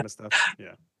and that kind of stuff?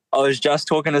 Yeah. I was just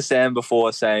talking to Sam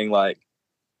before saying like,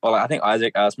 well, I think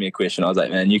Isaac asked me a question. I was like,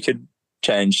 man, you could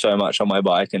change so much on my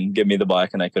bike and give me the bike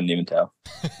and I couldn't even tell.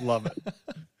 Love it.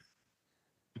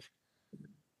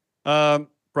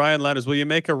 Brian Landers, will you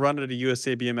make a run at a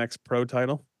USA BMX Pro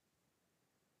title?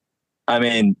 I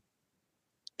mean,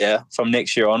 yeah, from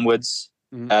next year onwards,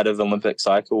 out of the Olympic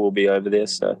cycle, we'll be over there.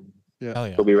 So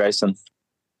yeah, we'll be racing.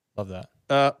 Love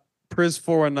that. Priz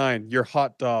 419, your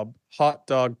hot dog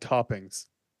toppings.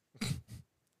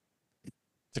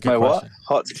 My what?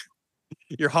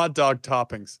 Your hot dog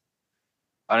toppings.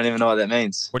 I don't even know what that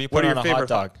means. What do you put on a hot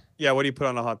dog? Yeah, what do you put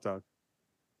on a hot dog?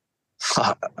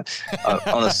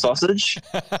 On a sausage?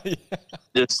 Yeah.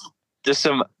 Just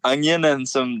some onion and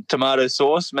some tomato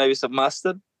sauce, maybe some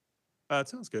mustard. That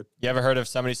sounds good. You ever heard of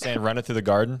somebody saying run it through the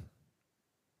garden?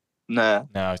 Nah.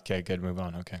 No, okay, good. Move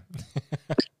on. Okay.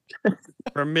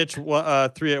 From Mitch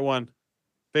 381.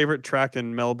 Favorite track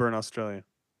in Melbourne, Australia?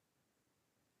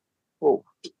 Oh.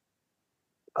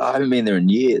 I haven't been there in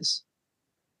years.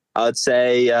 I would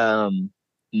say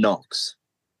Knox.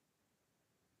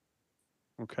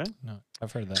 Okay. No,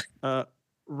 I've heard that.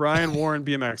 Ryan Warren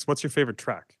BMX, what's your favorite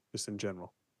track, just in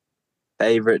general?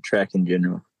 Favorite track in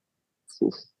general?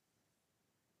 Oof.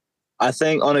 I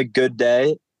think on a good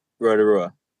day,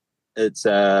 Rotorua. It's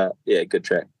good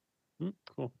track.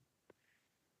 Cool.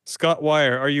 Scott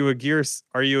Wire, are you a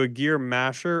gear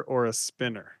masher or a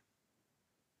spinner?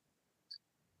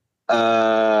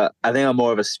 I think I'm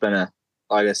more of a spinner.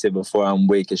 Like I said before, I'm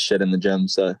weak as shit in the gym.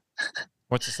 So,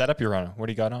 what's the setup you're on? What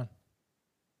do you got on?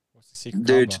 What's the secret?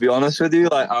 Dude, combo? to be honest with you,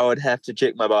 like I would have to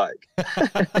check my bike.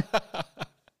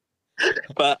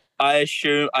 But I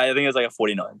think it's like a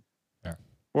 49. Yeah.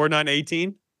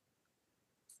 4918?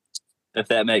 If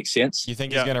that makes sense. You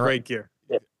think he's gonna great gear?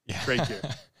 Yeah. Great gear.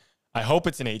 I hope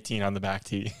it's an 18 on the back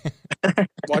tee.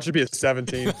 Watch it be a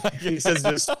 17. He says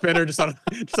just spinner just on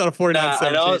a 49.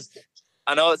 Nah,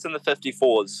 I know it's in the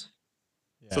 54s.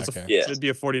 Yeah, So it's okay. it should be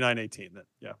a 4918 then.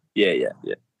 Yeah. Yeah.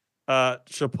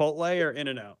 Chipotle or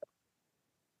In-N-Out?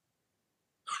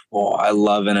 Oh, I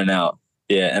love In-N-Out.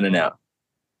 Yeah, In-N-Out.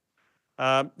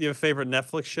 You have a favorite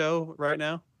Netflix show right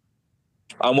now?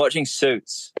 I'm watching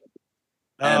Suits.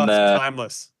 Oh, and it's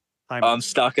timeless. I'm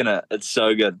stuck in it. It's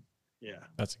so good. Yeah.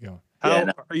 That's a good one.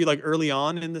 Are you like early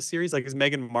on in the series? Like, is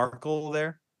Meghan Markle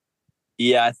there?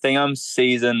 Yeah, I think I'm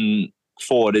season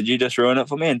 4. Did you just ruin it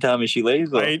for me and tell me she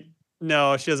leaves? Or?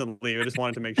 No, she doesn't leave. I just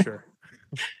wanted to make sure.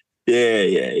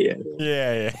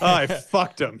 Yeah. Oh, I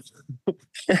fucked him.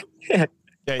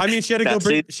 I mean, she had to go.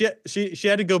 She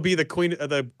had to go be the queen,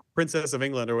 the princess of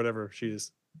England, or whatever she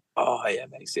is. Oh yeah,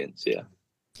 makes sense. Yeah.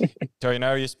 So you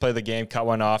know, you used to play the game, cut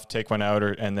one off, take one out,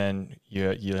 and then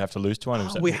you have to lose to one.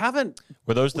 We haven't.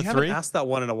 Were those the 3? Haven't asked that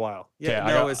one in a while. Yeah,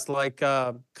 okay, it's like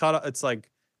cut. It's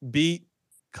like beat,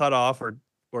 cut off,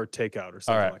 or take out, or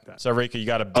something like that. So Rico, you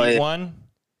got to beat one,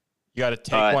 you got to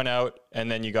take one out,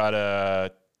 and then you got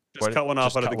to cut one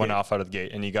off out of the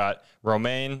gate, and you got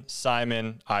Romain,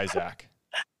 Simon, Isaac.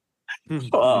 That's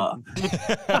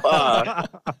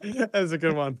a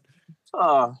good one.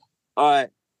 All right.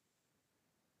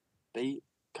 Beat,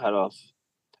 cut off,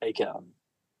 take out.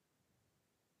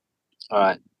 All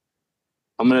right.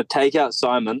 I'm going to take out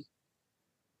Simon.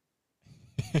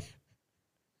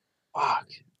 Fuck.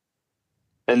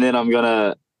 And then I'm going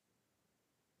to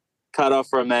cut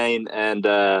off Romain and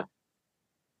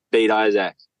beat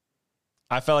Isaac.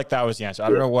 I felt like that was the answer. I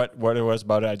don't know what it was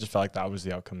about it. I just felt like that was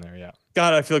the outcome there. Yeah.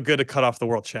 God, I feel good to cut off the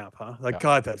world champ, huh?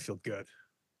 God, that feel good.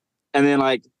 And then,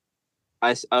 like,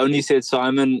 I only said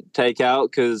Simon take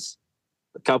out because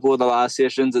a couple of the last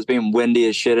sessions it's been windy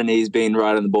as shit and he's been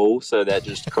right on the ball, so that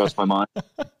just crossed my mind.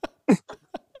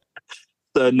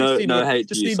 So no hate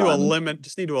to you, Simon.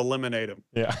 Just need to eliminate him.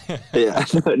 Yeah. Yeah.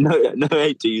 No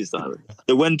hate to you, Simon.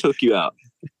 The wind took you out.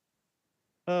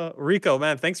 Rico,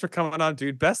 man, thanks for coming on,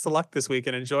 dude. Best of luck this week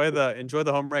and enjoy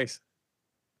the home race.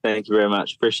 Thank you very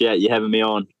much. Appreciate you having me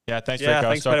on. Yeah, thanks, Rico.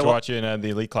 I'll start to watch you in the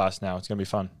elite class now. It's gonna be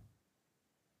fun.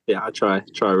 Yeah, I'll try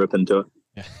rip into it.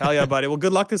 Yeah. Hell yeah, buddy. Well,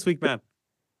 good luck this week, man.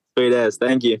 Sweet as.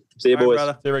 Thank you. See you, boys.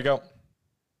 Brother. There we go.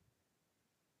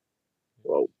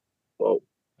 Whoa.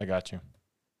 I got you.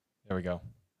 There we go.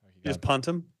 You just punt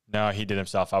him? No, he did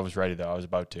himself. I was ready, though. I was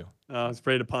about to. I was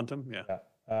ready to punt him? Yeah.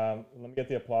 Let me get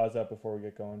the applause up before we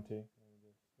get going, T.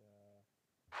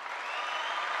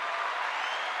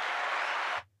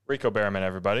 Rico Bearman,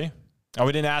 everybody. Oh,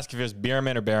 we didn't ask if it was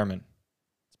Bearman or Bearman.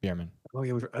 It's Bearman. Oh,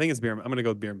 yeah. I think it's Bearman. I'm going to go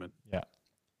with Bearman.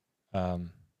 Yeah.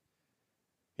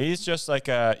 He's just like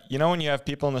you know, when you have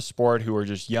people in the sport who are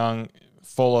just young,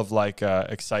 full of like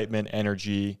excitement,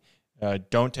 energy,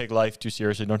 don't take life too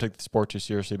seriously, don't take the sport too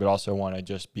seriously, but also want to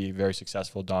just be very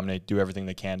successful, dominate, do everything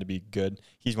they can to be good.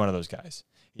 He's one of those guys.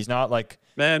 He's not like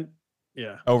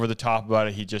over the top about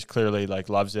it. He just clearly like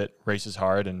loves it, races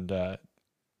hard, and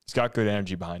he's got good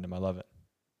energy behind him. I love it.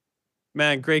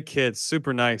 Man, great kid,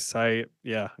 super nice. I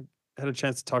had a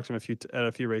chance to talk to him at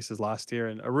a few races last year,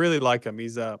 and I really like him.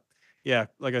 He's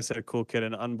like I said, a cool kid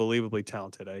and unbelievably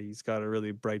talented. He's got a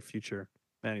really bright future.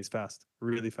 Man, he's fast,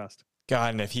 really fast.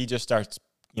 God, and if he just starts,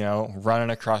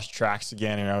 running across tracks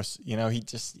again,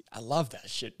 I love that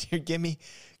shit, dude.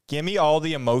 Give me all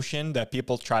the emotion that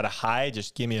people try to hide.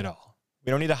 Just give me it all.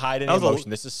 We don't need to hide any emotion.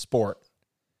 This is sport.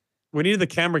 We needed the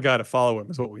camera guy to follow him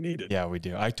is what we needed. Yeah, we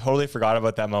do. I totally forgot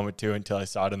about that moment too until I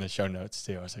saw it in the show notes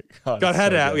too. I was like,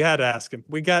 we had to ask him.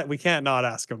 We can't not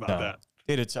ask him about that.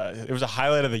 Dude, it was a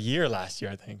highlight of the year last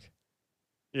year, I think.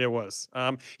 Yeah, it was.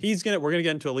 We're gonna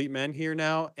get into elite men here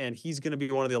now, and he's gonna be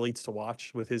one of the elites to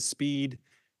watch with his speed,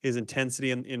 his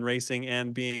intensity in racing,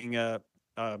 and being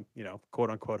quote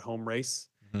unquote home race.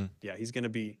 Mm-hmm. Yeah, he's gonna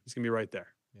be right there.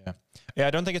 Yeah.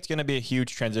 I don't think it's gonna be a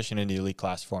huge transition into elite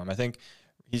class for him. I think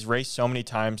he's raced so many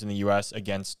times in the U.S.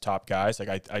 against top guys.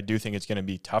 Like I do think it's going to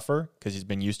be tougher because he's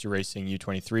been used to racing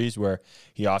U23s where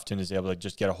he often is able to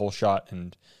just get a whole shot.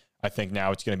 And I think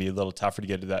now it's going to be a little tougher to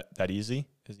get to that easy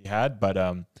as he had. But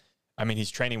he's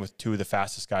training with two of the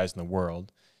fastest guys in the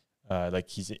world. Like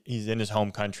he's in his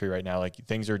home country right now. Like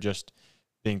things are just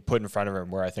being put in front of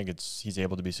him where I think he's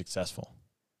able to be successful.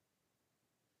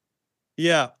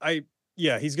 Yeah,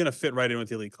 he's going to fit right in with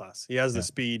the elite class. He has the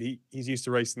speed. He's used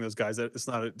to racing those guys. It's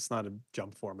not a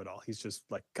jump for him at all. He's just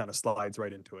like kind of slides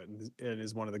right into it and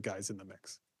is one of the guys in the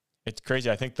mix. It's crazy.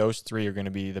 I think those three are going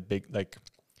to be the big, like,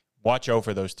 watch out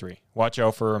for those three. Watch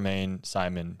out for Romain,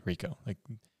 Simon, Rico.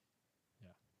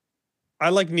 I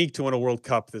like Nick to win a World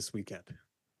Cup this weekend.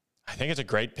 I think it's a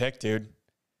great pick, dude.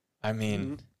 I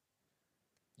mean,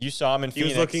 you saw him in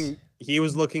Phoenix. He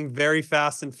was looking very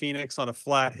fast in Phoenix on a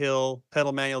flat hill,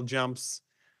 pedal manual jumps.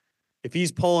 If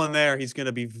he's pulling there, he's going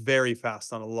to be very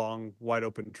fast on a long, wide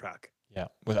open track. Yeah,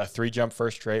 with a 3-jump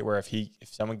first straight where if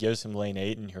someone gives him lane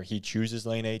 8 and he chooses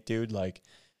lane 8, dude, like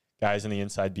guys on the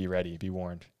inside, be ready, be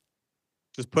warned.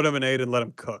 Just put him in 8 and let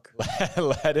him cook.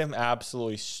 Let him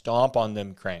absolutely stomp on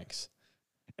them cranks.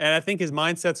 And I think his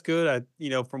mindset's good.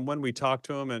 From when we talked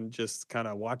to him and just kind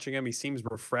of watching him, he seems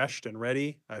refreshed and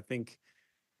ready. I think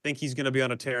he's going to be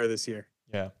on a tear this year.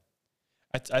 Yeah.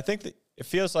 I think that it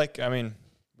feels like,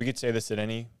 we could say this at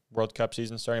any World Cup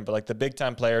season starting, but like the big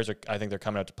time players I think they're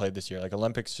coming out to play this year. Like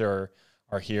Olympics are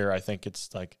here. I think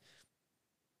it's like,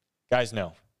 guys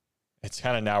know it's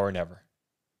kind of now or never.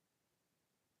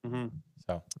 Mm-hmm.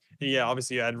 So yeah,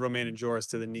 obviously you add Romain and Joris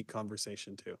to the neat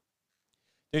conversation too.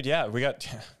 Dude, yeah, we got,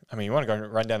 you want to go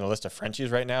run down the list of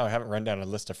Frenchies right now? I haven't run down a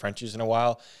list of Frenchies in a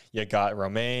while. You got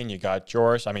Romain, you got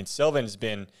Joris. Sylvan's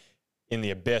been in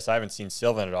the abyss. I haven't seen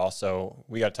Sylvan at all, so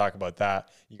we got to talk about that.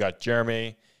 You got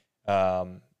Jeremy.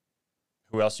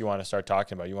 Who else you want to start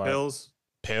talking about? You want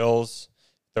Pills.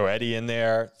 Throw Eddie in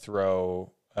there.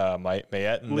 Throw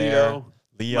Mayette in there.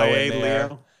 Leo in there.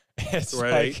 Leo. It's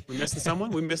like, we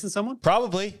missing someone?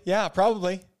 Probably. Yeah,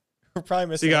 probably. We're probably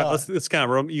missing. So let's kind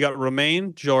of. You got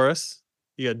Romain, Joris.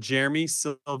 You got Jeremy,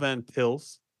 Sylvain,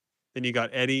 Pills. Then you got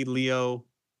Eddie, Leo,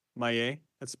 Maillet.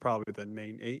 That's probably the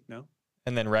main 8. No.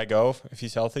 And then Rego if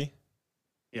he's healthy.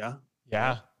 Yeah.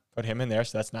 Put him in there.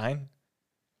 So that's 9.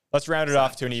 Let's round it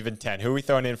off to an even 10. Who are we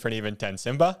throwing in for an even 10?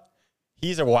 Simba.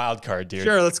 He's a wild card, dude.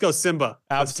 Sure, let's go Simba.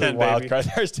 Absolute 10, wild baby.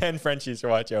 card. There's 10 Frenchies to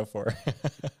watch out for.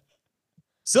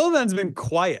 Sylvain's been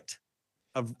quiet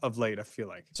of late, I feel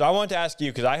like. So I wanted to ask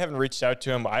you, because I haven't reached out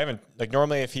to him. I haven't,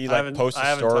 normally if he posts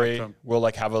a story, we'll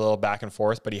have a little back and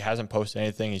forth, but he hasn't posted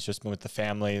anything. He's just been with the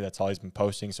family. That's all he's been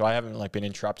posting. So I haven't been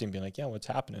interrupting, being like, yeah, what's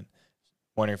happening?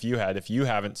 Wondering if you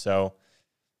haven't. So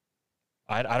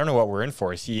I don't know what we're in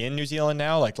for. Is he in New Zealand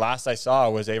now? Last I saw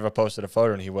was Ava posted a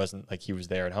photo and he wasn't, he was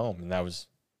there at home, and that was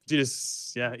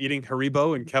just eating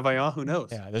Haribo and Cavaillon. Who knows?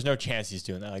 Yeah, there's no chance he's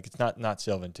doing that. It's not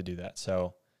Sylvan to do that.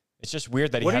 So it's just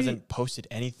weird that he hasn't posted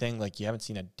anything. You haven't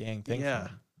seen a dang thing from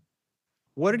him.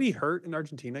 What did he hurt in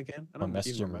Argentina again? I don't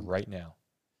message him right now.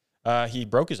 He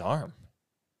broke his arm.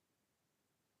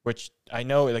 which I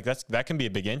know like that can be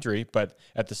a big injury, but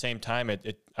at the same time,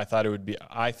 I thought it would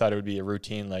be a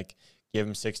routine, like give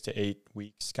him 6 to 8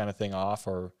 weeks kind of thing off,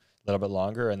 or a little bit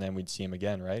longer, and then we'd see him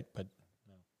again, right? But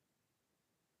no.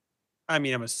 I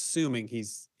mean, I'm assuming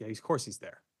of course he's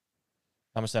there.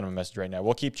 I'm gonna send him a message right now.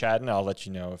 We'll keep chatting. I'll let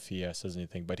you know if he says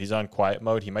anything. But he's on quiet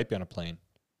mode. He might be on a plane.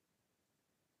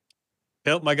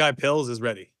 My guy Pills is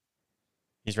ready.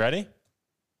 He's ready?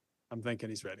 I'm thinking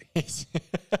he's ready.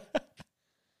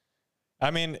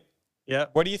 I mean, yeah.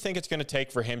 What do you think it's going to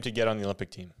take for him to get on the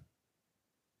Olympic team?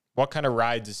 What kind of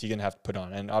rides is he going to have to put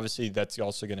on? And obviously, that's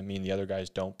also going to mean the other guys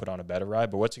don't put on a better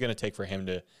ride. But what's it going to take for him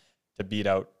to beat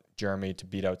out Jeremy, to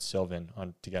beat out Sylvain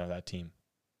to get on that team?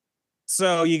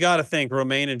 So you got to think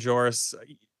Romain and Joris.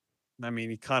 I mean,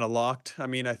 he kind of locked. I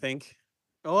mean, I think.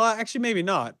 Well, actually, maybe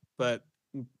not. But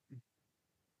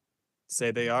say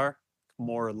they are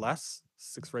more or less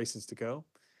 6 races to go.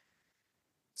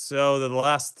 So the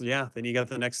last, then you got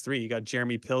the next 3. You got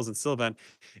Jeremy, Pills, and Sylvain.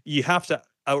 You have to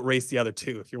outrace the other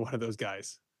 2 if you're one of those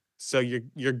guys. So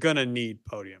you're gonna need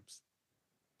podiums.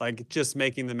 Like just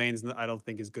making the mains, I don't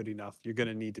think is good enough. You're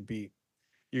gonna need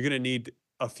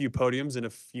a few podiums and a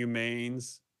few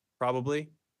mains, probably.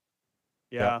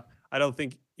 Yeah. I don't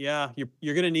think. Yeah,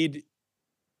 you're gonna need.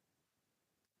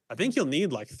 I think you'll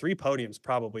need like 3 podiums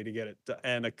probably to get it,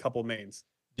 and a couple mains,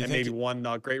 and maybe one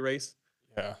not great race.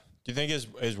 Yeah. Do you think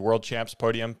his world champs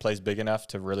podium plays big enough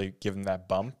to really give him that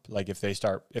bump? Like if they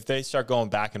start going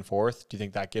back and forth, do you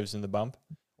think that gives him the bump,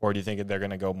 or do you think they're going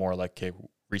to go more like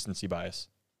recency bias?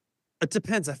 It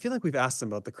depends. I feel like we've asked them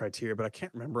about the criteria, but I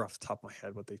can't remember off the top of my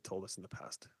head what they told us in the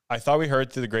past. I thought we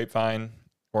heard through the grapevine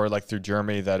or like through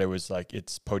Germany that it was like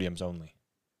it's podiums only,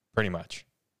 pretty much.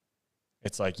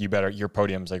 It's like your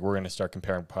podiums. Like we're going to start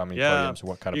comparing how many podiums,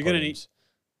 what kind of podiums.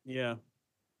 Yeah.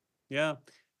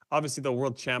 Obviously, the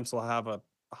world champs will have a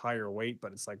higher weight,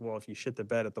 but it's like, well, if you shit the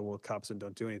bed at the World Cups and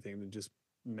don't do anything, then just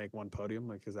make one podium.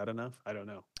 Like, is that enough? I don't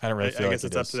know. I don't really feel I guess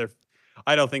like it's up to their.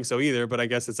 I don't think so either, but I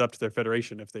guess it's up to their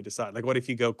federation if they decide. Like, what if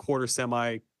you go quarter,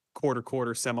 semi,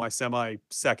 quarter, semi,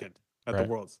 second at the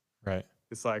Worlds? Right.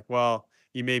 It's like, well,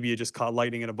 you just caught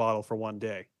lightning in a bottle for one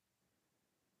day.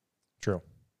 True.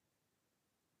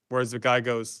 Whereas the guy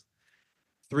goes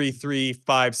 3,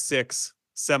 5, 6,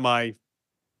 semi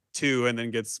 2, and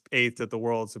then gets 8th at the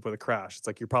Worlds with a crash. It's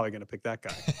like you're probably going to pick that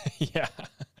guy. Yeah.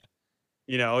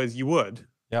 As you would.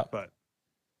 Yeah. But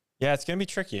yeah, it's going to be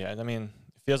tricky. I mean,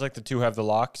 it feels like the 2 have the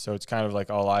lock, so it's kind of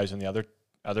like all eyes on the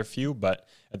other few. But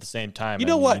at the same time,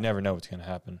 what? You never know what's going to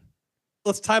happen.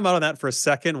 Let's time out on that for a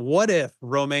second. What if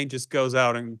Romain just goes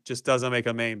out and just doesn't make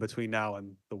a main between now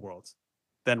and the Worlds?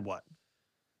 Then what?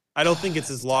 I don't think it's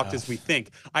as locked as we think.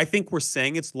 I think we're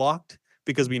saying it's locked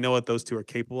because we know what those 2 are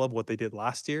capable of, what they did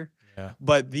last year. Yeah.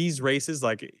 But these races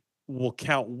will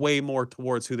count way more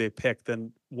towards who they pick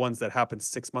than ones that happened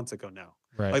 6 months ago now.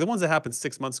 Right. Like the ones that happened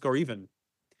 6 months ago, or even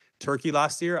Turkey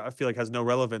last year, I feel like has no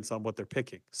relevance on what they're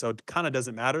picking. So it kind of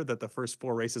doesn't matter that the first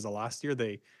 4 races of last year,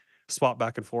 they swapped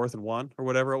back and forth and won or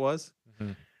whatever it was.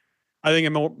 Mm-hmm. I think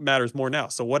it matters more now.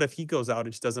 So what if he goes out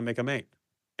and just doesn't make a main?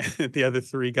 And the other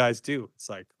 3 guys do. It's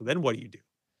like, well, then what do you do?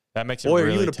 That makes it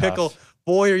really tough.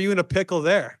 Boy, are you in a pickle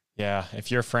there. Yeah.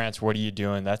 If you're France, what are you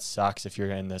doing? That sucks if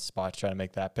you're in this spot trying to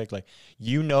make that pick. Like,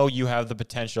 you have the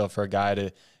potential for a guy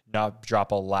to not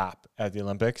drop a lap at the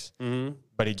Olympics,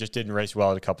 but he just didn't race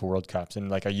well at a couple World Cups. And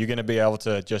like, are you going to be able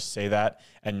to just say that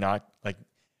and not like,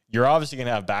 you're obviously going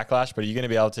to have backlash, but are you going to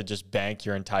be able to just bank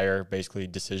your entire basically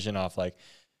decision off like,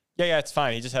 yeah, it's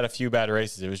fine. He just had a few bad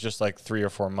races. It was just like 3 or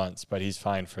 4 months, but he's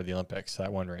fine for the Olympics,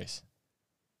 that one race.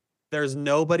 There's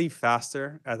nobody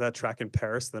faster at that track in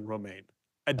Paris than Romain.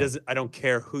 I don't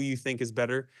care who you think is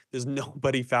better. There's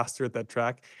nobody faster at that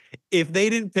track. If they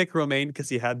didn't pick Romain because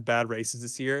he had bad races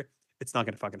this year, it's not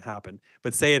going to fucking happen.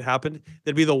 But say it happened,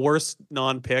 that'd be the worst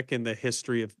non-pick in the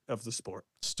history of the sport.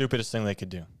 Stupidest thing they could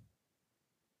do.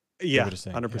 Yeah,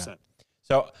 100%. Yeah.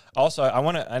 So also,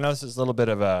 I know this is a little bit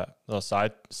of a little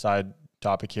side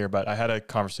topic here, but I had a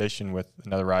conversation with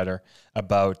another rider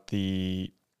about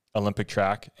the Olympic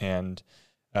track, and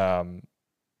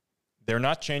they're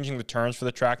not changing the turns for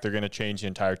the track. They're going to change the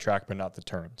entire track, but not the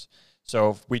turns.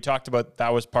 So we talked about,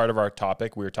 that was part of our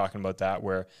topic. We were talking about that,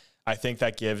 where I think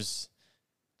that gives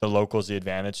the locals the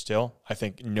advantage still. I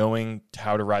think knowing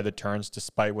how to ride the turns,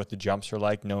 despite what the jumps are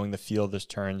like, knowing the feel of those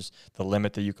turns, the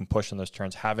limit that you can push on those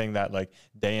turns, having that like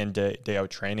day in, day out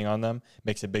training on them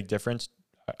makes a big difference.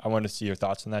 I want to see your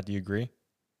thoughts on that. Do you agree?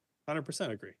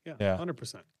 100% agree. Yeah.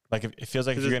 100%. Like it feels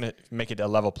like if you're going to make it a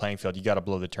level playing field, you got to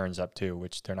blow the turns up too,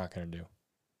 which they're not going to do.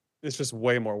 It's just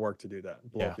way more work to do that.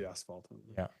 Blow up the asphalt.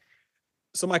 Yeah.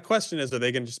 So my question is, are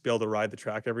they going to just be able to ride the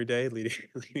track every day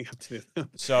leading up to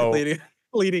the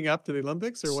leading up to the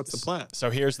Olympics, or what's the plan? So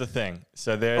here's the thing.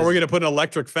 So there's, or we're going to put an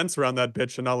electric fence around that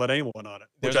bitch and not let anyone on it,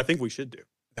 which I think we should do.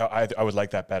 I would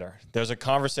like that better. There's a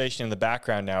conversation in the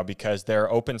background now because there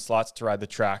are open slots to ride the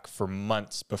track for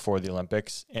months before the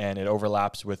Olympics, and it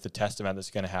overlaps with the test event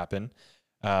that's going to happen.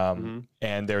 And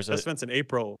there's test event's in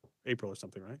April or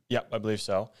something, right? Yeah, I believe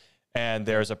so. And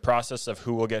there's a process of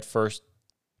who will get first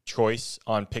choice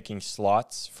on picking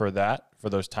slots for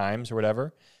those times or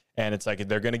whatever. And it's like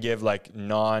they're going to give like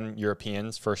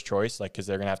non-Europeans first choice, like because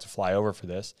they're going to have to fly over for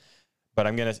this. But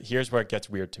here's where it gets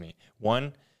weird to me.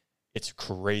 One, it's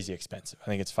crazy expensive. I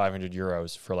think it's 500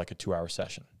 euros for like a 2-hour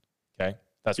session. Okay,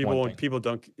 that's one thing. People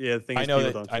don't. Yeah, the thing I is,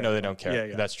 know don't I know they don't care.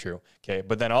 Yeah. That's true. Okay,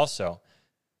 but then also,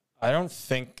 I don't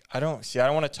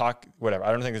want to talk whatever.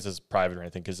 I don't think this is private or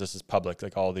anything because this is public.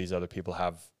 Like all these other people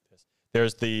have this.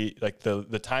 There's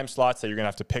the time slots that you're gonna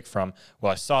have to pick from.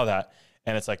 Well, I saw that,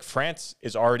 and it's like France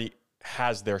already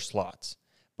has their slots,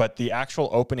 but the actual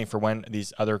opening for when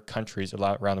these other countries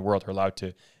around the world are allowed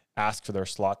to ask for their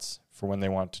slots for when they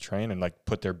want to train and like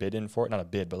put their bid in for it, not a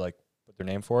bid, but like put their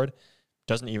name for it,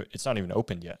 it's not even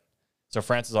opened yet. So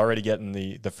France is already getting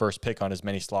the first pick on as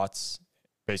many slots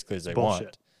basically as they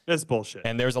want. That's bullshit.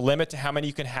 And there's a limit to how many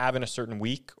you can have in a certain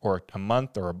week or a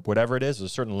month or whatever it is.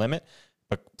 There's a certain limit,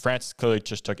 but France clearly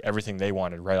just took everything they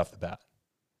wanted right off the bat.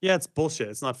 Yeah, it's bullshit.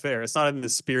 It's not fair. It's not in the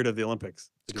spirit of the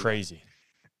Olympics. It's crazy.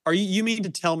 Are you mean to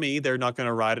tell me they're not going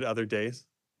to ride it other days?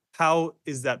 How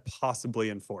is that possibly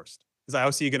enforced? Is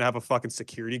IOC going to have a fucking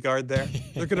security guard there?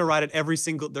 They're going to ride it every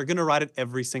single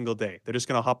day. They're just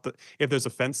going to if there's a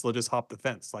fence, they'll just hop the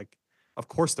fence. Like, of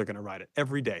course they're going to ride it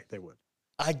every day. They would.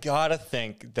 I gotta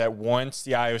think that once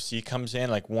the IOC comes in,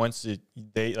 like once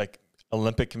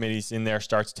Olympic committee's in there,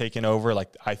 starts taking over,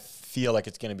 like I feel like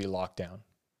it's going to be locked down.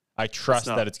 I trust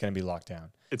that it's going to be locked down.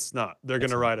 It's not. They're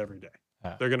going to ride every day.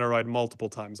 They're going to ride multiple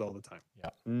times all the time. Yeah.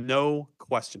 No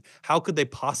question. How could they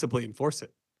possibly enforce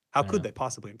it? How could they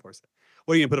possibly enforce it?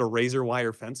 What, are you going to put a razor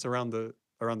wire fence around the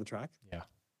track? Yeah.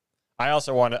 I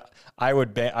also I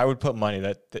would put money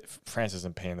that France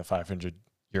isn't paying the 500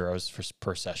 euros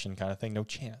per session kind of thing. No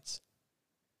chance.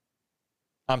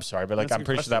 I'm sorry, but like I'm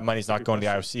pretty sure that money's not going to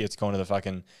the IOC. It's going to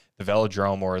the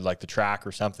velodrome or like the track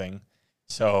or something.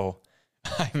 So,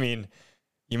 I mean,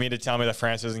 you mean to tell me that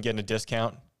France isn't getting a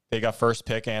discount? They got first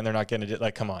pick and they're not getting it.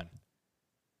 Like, come on.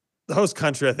 The host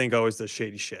country, I think, always does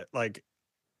shady shit. Like,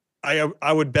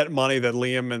 I would bet money that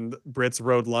Liam and Brits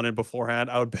rode London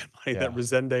beforehand. I would bet money that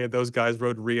Resende and those guys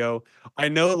rode Rio. I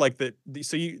know, like they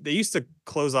used to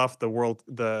close off the world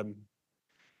 10,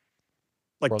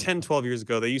 12 years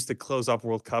ago. They used to close off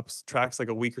World Cups tracks like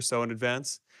a week or so in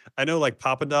advance. I know, like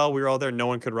Papendal, we were all there. No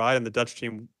one could ride, and the Dutch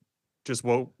team just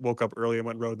woke up early and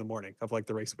went and rode in the morning of like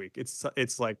the race week.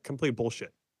 It's like complete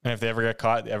bullshit. And if they ever get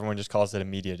caught, everyone just calls it a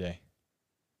media day.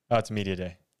 Oh, it's media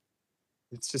day.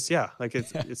 It's just,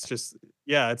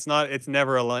 it's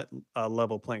never a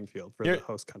level playing field for the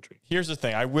host country. Here's the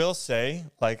thing. I will say,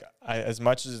 like, as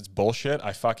much as it's bullshit,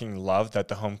 I fucking love that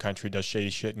the home country does shady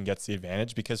shit and gets the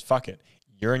advantage because fuck it.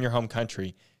 You're in your home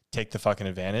country. Take the fucking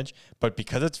advantage. But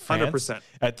because it's France, 100%.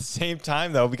 At the same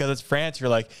time, though, because it's France, you're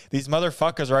like, these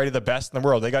motherfuckers are already the best in the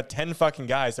world. They got 10 fucking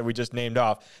guys that we just named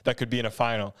off that could be in a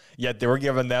final. Yet they were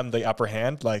giving them the upper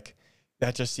hand. Like,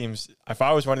 that just seems, if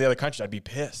I was one of the other countries, I'd be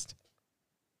pissed.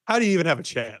 How do you even have a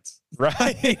chance?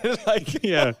 Right? Like,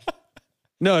 yeah.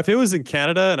 No, if it was in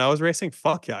Canada and I was racing,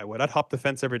 fuck yeah, I would. I'd hop the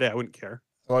fence every day. I wouldn't care.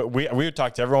 Well, we would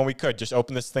talk to everyone we could. Just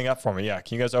open this thing up for me. Yeah.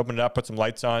 Can you guys open it up, put some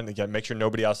lights on, and make sure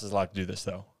nobody else is allowed to do this,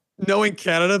 though? Knowing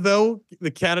Canada, though,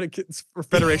 the Canada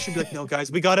Federation would be like, no,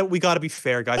 guys, we gotta be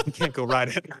fair, guys. We can't go ride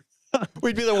it.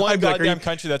 We'd be the one goddamn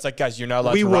country that's like, guys, you're not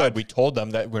allowed to ride. We told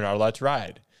them that we're not allowed to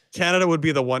ride. Canada would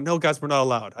be the one. No, guys, we're not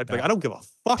allowed. I'd be like, I don't give a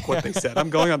fuck what they said. I'm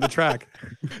going on the track.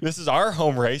 This is our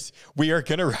home race. We are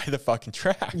gonna ride the fucking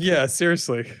track. Yeah,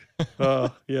 seriously. Yeah.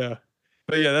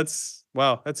 But yeah,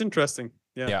 that's interesting.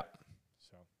 Yeah. Yeah.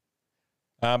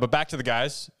 So, but back to the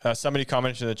guys. Somebody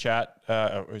commented in the chat.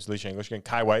 It was Alicia English again.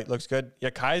 Kai White looks good. Yeah,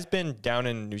 Kai's been down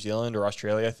in New Zealand or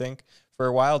Australia, I think, for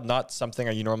a while. Not something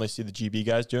you normally see the GB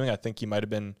guys doing. I think he might have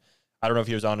been. I don't know if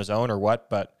he was on his own or what,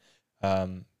 but.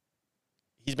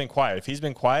 He's been quiet. If he's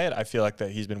been quiet, I feel like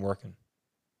that he's been working.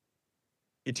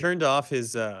 He turned off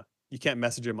his, you can't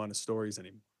message him on his stories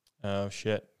anymore. Oh,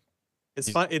 shit. It's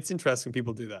fun. It's interesting.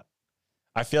 People do that.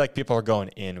 I feel like people are going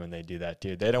in when they do that,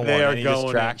 dude. They don't want any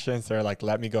distractions. They're like,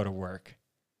 let me go to work.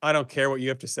 I don't care what you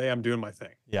have to say. I'm doing my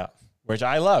thing. Yeah. Which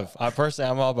I love.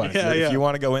 Personally, I'm all about it. If you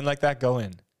want to go in like that, go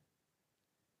in.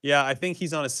 Yeah, I think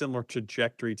he's on a similar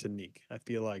trajectory to Neek. I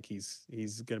feel like he's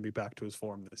going to be back to his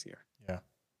form this year. Yeah.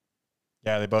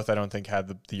 Yeah, they both, I don't think, had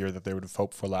the year that they would have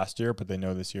hoped for last year, but they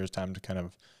know this year is time to kind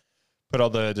of put all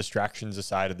the distractions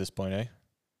aside at this point, eh?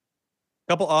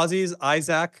 Couple Aussies,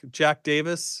 Isaac, Jack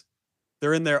Davis.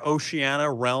 They're in their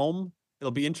Oceania realm.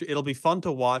 It'll be fun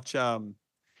to watch.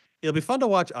 It'll be fun to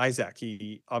watch Isaac.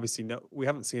 He obviously we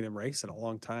haven't seen him race in a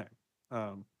long time.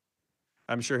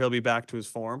 I'm sure he'll be back to his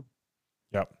form.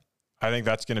 Yep. I think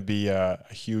that's going to be a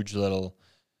huge little,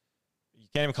 you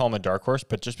can't even call him a dark horse,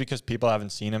 but just because people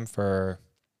haven't seen him for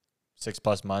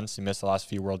 6+ months, he missed the last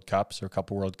few World Cups or a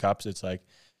couple World Cups. It's like,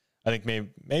 I think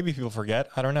maybe people forget.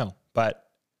 I don't know, but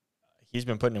he's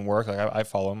been putting in work. Like I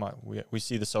follow him. We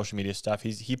see the social media stuff.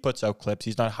 He puts out clips.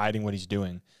 He's not hiding what he's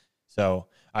doing. So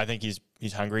I think he's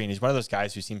hungry, and he's one of those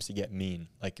guys who seems to get mean.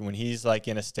 Like when he's like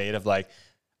in a state of like,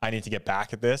 I need to get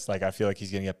back at this. Like I feel like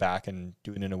he's going to get back and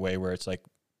do it in a way where it's like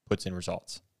puts in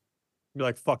results. Be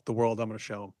like, fuck the world. I'm going to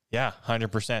show him. Yeah,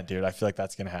 100%, dude. I feel like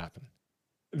that's going to happen.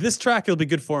 This track will be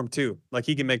good for him too. Like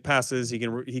he can make passes. He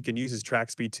can use his track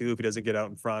speed too if he doesn't get out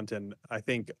in front. And I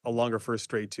think a longer first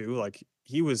straight too. Like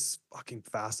he was fucking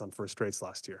fast on first straights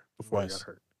last year before he got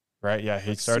hurt. Right? Yeah,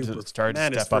 he started to step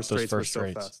up those first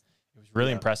straights. It was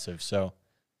really impressive. So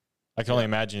I can only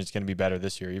imagine it's going to be better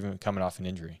this year, even coming off an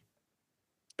injury.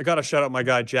 I got to shout out my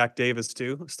guy, Jack Davis,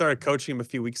 too. Started coaching him a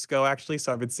few weeks ago, actually.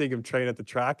 So I've been seeing him train at the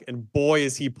track, and boy,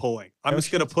 is he pulling. I'm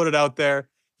just going to put it out there.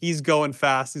 He's going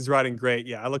fast. He's riding great.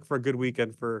 Yeah, I look for a good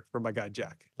weekend for my guy,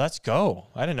 Jack. Let's go.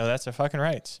 I didn't know that's their fucking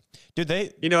rights. Dude,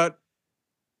 you know what?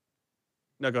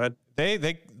 No, go ahead. They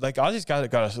like Aussie's got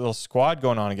a little squad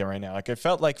going on again right now. Like it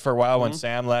felt like for a while when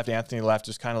Sam left, Anthony left,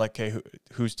 just kind of like, okay,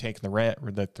 who's taking the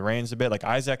reins a bit? Like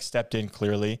Isaac stepped in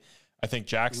clearly. I think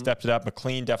Jack stepped it up.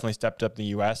 McLean definitely stepped up in the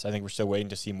U.S. I think we're still waiting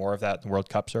to see more of that in the World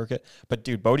Cup circuit. But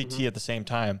dude, Bodie T at the same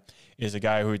time is a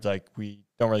guy who like we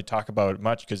don't really talk about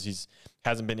much because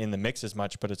hasn't been in the mix as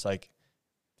much. But it's like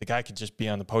the guy could just be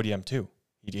on the podium too.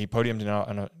 He podiumed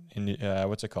in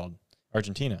what's it called,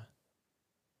 Argentina.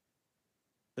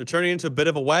 They're turning into a bit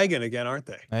of a wagon again, aren't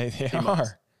they? They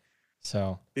are.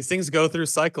 So these things go through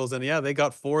cycles, and yeah, they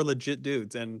got 4 legit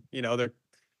dudes, and you know they're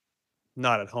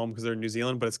not at home because they're in New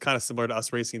Zealand, but it's kind of similar to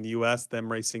us racing in the U.S., them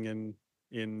racing in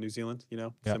New Zealand. You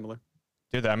know, similar.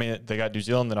 Dude, I mean, they got New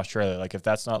Zealand and Australia. Like, if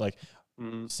that's not like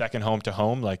second home to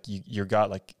home, like you got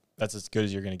like that's as good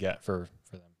as you're gonna get for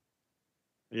them.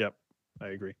 Yep, I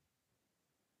agree.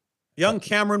 Young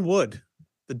Cameron Wood,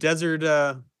 the desert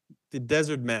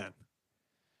man.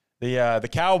 The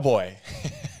cowboy.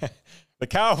 The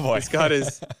cowboy.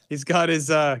 He's got his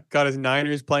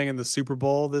Niners playing in the Super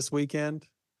Bowl this weekend.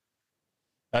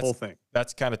 Whole thing.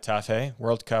 That's kind of tough, hey?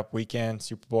 World Cup weekend,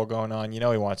 Super Bowl going on. You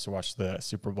know he wants to watch the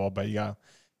Super Bowl, but you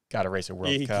got to race a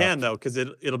World Cup. He can though, because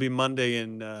it'll be Monday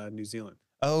in New Zealand.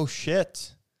 Oh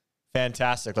shit!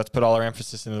 Fantastic. Let's put all our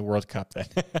emphasis into the World Cup then.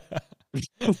 We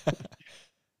don't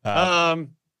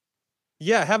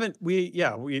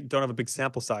have a big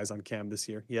sample size on Cam this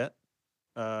year yet.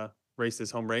 Raced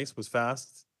his home race, was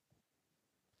fast.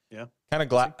 Yeah. Kind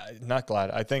of not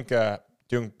glad. I think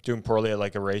doing poorly at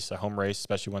like a home race,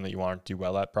 especially one that you want to do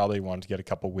well at, probably wanted to get a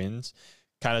couple wins.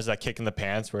 Kind of is that kick in the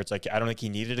pants where it's like, I don't think he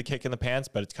needed a kick in the pants,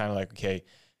 but it's kind of like, okay,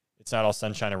 it's not all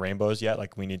sunshine and rainbows yet.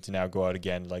 Like we need to now go out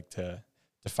again, like to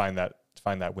find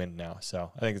that win now.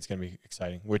 So I think it's going to be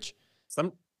exciting,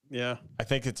 I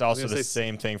think it's also the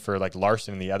same thing for like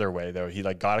Larson the other way though. He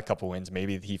like got a couple wins.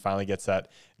 Maybe he finally gets that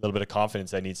little bit of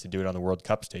confidence that he needs to do it on the World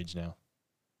Cup stage now.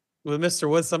 With Mr.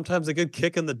 Woods, sometimes a good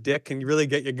kick in the dick can really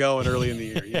get you going early in the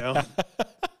year, you know? That's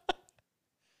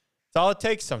all it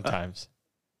takes sometimes.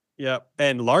 Yeah.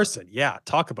 And Larson,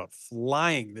 talk about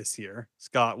flying this year. He's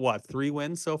got 3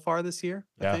 wins so far this year,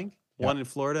 I think. 1 in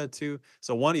Florida, 2.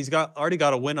 So 1, he's already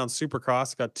got a win on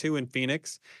Supercross, got 2 in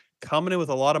Phoenix. Coming in with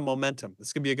a lot of momentum.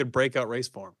 This could be a good breakout race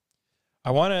for him. I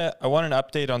want an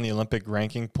update on the Olympic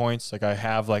ranking points. Like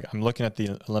I'm looking at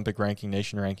the Olympic ranking,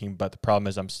 nation ranking, but the problem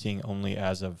is I'm seeing in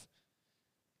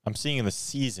the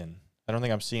season. I don't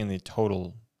think I'm seeing the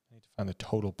total. I need to find the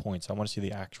total points. I want to see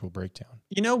the actual breakdown.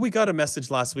 You know, we got a message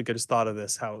last week. I just thought of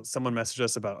this, how someone messaged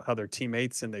us about how they're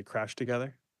teammates and they crashed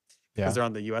together because they're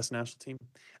on the U.S. national team.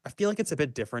 I feel like it's a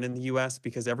bit different in the U.S.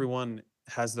 because everyone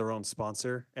has their own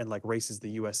sponsor and like races the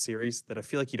U.S. series that I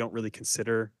feel like you don't really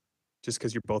consider just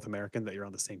because you're both American that you're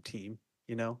on the same team,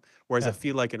 you know? Whereas I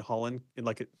feel like in Holland,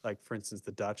 like for instance,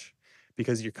 the Dutch,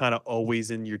 because you're kind of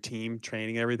always in your team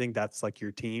training and everything, that's like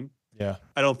your team. Yeah.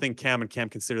 I don't think Cam and Cam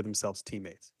consider themselves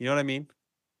teammates. You know what I mean?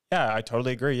 Yeah, I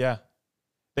totally agree. Yeah.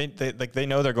 They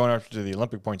know they're going after the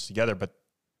Olympic points together, but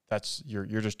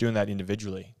you're just doing that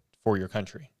individually for your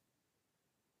country.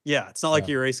 Yeah, it's not like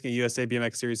you're racing a USA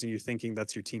BMX series and you're thinking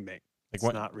that's your teammate. It's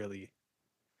not really.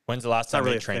 When's the last time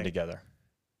really they a trained thing. together?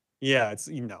 Yeah, it's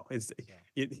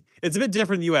it's a bit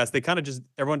different in the US. They kind of just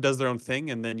everyone does their own thing,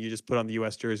 and then you just put on the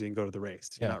US jersey and go to the race.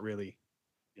 You're not really.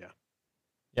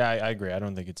 Yeah, I agree. I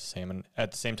don't think it's the same. And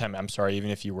at the same time, I'm sorry, even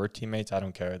if you were teammates, I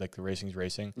don't care. Like the racing's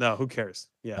racing. No, who cares?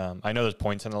 Yeah. I know there's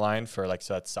points on the line for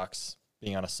so that sucks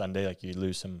being on a Sunday. Like you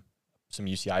lose some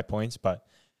UCI points, but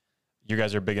you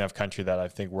guys are a big enough country that I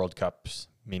think World Cups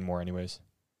mean more anyways.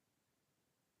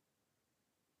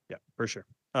 Yeah, for sure.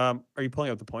 Are you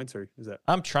pulling up the points or is that?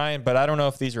 I'm trying, but I don't know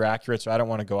if these are accurate, so I don't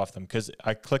want to go off them because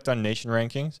I clicked on nation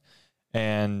rankings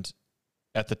and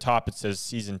at the top it says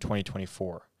season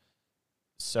 2024.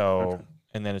 So,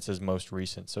 and then it says most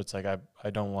recent. So it's like, I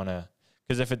don't want to,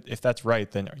 because if that's right,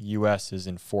 then US is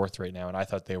in 4th right now. And I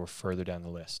thought they were further down the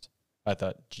list. I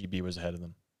thought GB was ahead of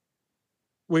them.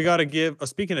 We got to give,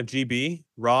 speaking of GB,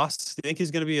 Ross, do you think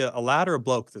he's going to be a lad or a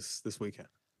bloke this weekend?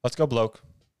 Let's go bloke.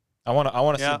 I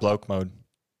want to see bloke mode.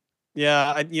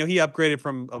 Yeah. He upgraded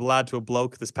from a lad to a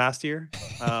bloke this past year.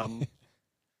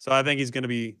 So I think he's going to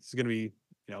be,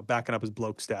 backing up his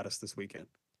bloke status this weekend.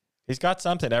 He's got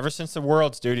something ever since the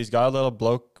Worlds, dude. He's got a little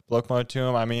bloke mode to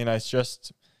him. I mean, it's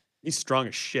just he's strong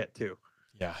as shit too.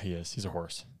 Yeah, he is. He's a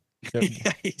horse.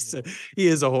 Yeah, he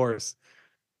is a horse.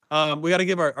 We got to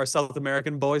give our South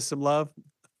American boys some love.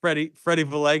 Freddie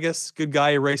Villegas, good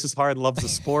guy. He races hard, loves the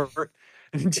sport,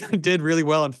 and did really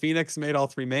well in Phoenix. Made all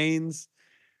 3 mains.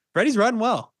 Freddie's riding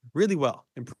well, really well.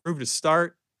 Improved his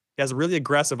start. He has really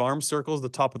aggressive arm circles, the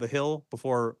top of the hill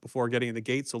before getting in the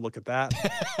gate. So look at that.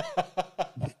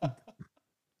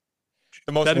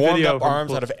 The most warmed up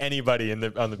arms out of anybody on the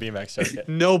BMX circuit.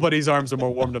 Nobody's arms are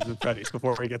more warmed up than Freddie's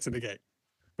before he gets in the gate.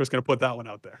 We're just gonna put that one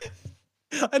out there.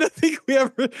 I don't think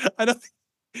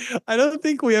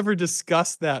we ever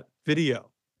discussed that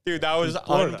video. Dude, that was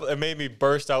it made me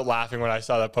burst out laughing when I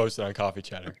saw that posted on Coffee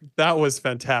Chatter. That was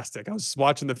fantastic. I was just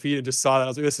watching the feed and just saw that. I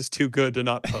was like, this is too good to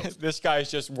not post. This guy's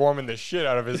just warming the shit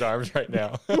out of his arms right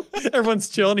now. Everyone's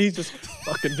chilling. He's just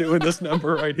fucking doing this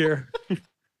number right here.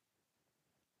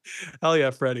 Hell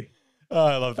yeah, Freddie. Oh,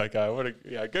 I love that guy. What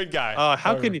a good guy.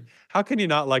 How can you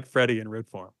not like Freddie in root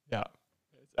form? Yeah.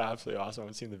 It's absolutely awesome.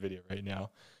 I'm seeing the video right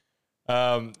now.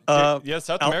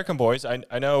 South American boys.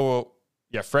 I know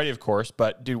Freddie, of course,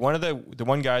 but dude, one of the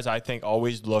one guys I think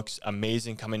always looks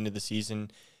amazing coming into the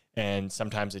season and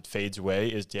sometimes it fades away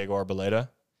is Diego Arboleda.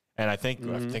 And I think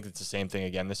it's the same thing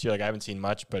again this year. Like I haven't seen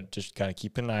much, but just kind of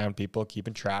keeping an eye on people,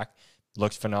 keeping track.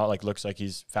 Looks phenomenal. Looks like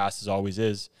he's fast as always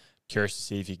is. Curious to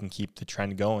see if he can keep the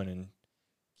trend going and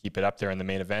keep it up there in the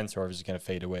main events, or if it's going to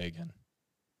fade away again.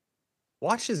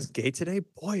 Watch his gait today.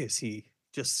 Boy, is he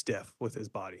just stiff with his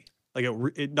body. Like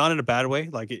it not in a bad way.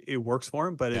 Like it works for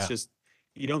him, but it's just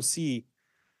you don't see.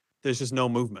 There's just no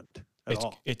movement at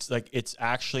all. It's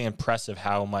actually impressive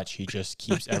how much he just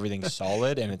keeps everything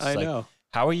solid, and it's know.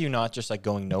 How are you not just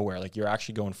going nowhere? Like you're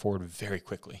actually going forward very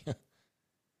quickly.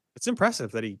 It's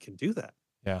impressive that he can do that.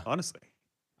 Yeah, honestly.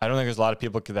 I don't think there's a lot of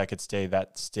people that could stay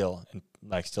that still and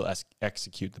still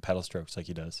execute the pedal strokes like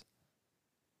he does.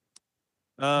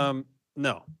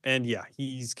 No, and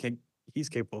he's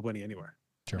capable of winning anywhere.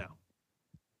 Sure. No.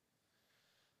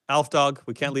 Alf Dog,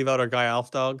 we can't leave out our guy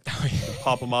Alf Dog.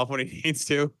 Pop him off when he needs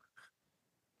to.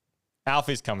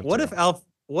 Alfie's coming. What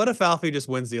if Alfie just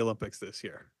wins the Olympics this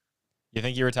year? You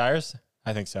think he retires?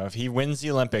 I think so. If he wins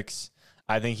the Olympics,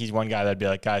 I think he's one guy that'd be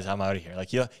like, guys, I'm out of here. Like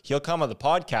he'll come on the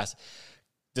podcast.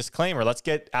 Disclaimer, let's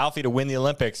get Alfie to win the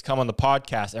Olympics, come on the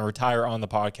podcast, and retire on the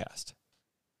podcast.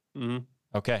 Mm-hmm.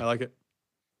 Okay. I like it.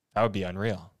 That would be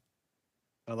unreal.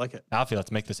 I like it. Alfie, let's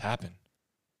make this happen.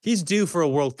 He's due for a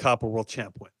World Cup or World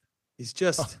Champ win. He's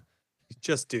just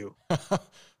due.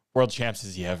 World champs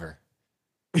is he ever.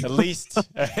 At least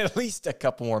a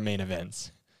couple more main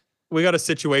events. We got a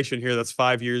situation here that's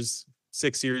 5 years,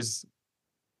 6 years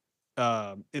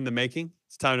in the making.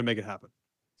 It's time to make it happen.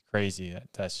 It's crazy.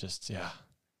 That's just,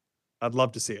 I'd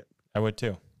love to see it. I would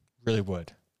too. Really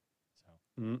would.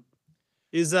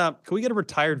 So. Can we get a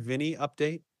retired Vinny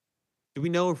update? Do we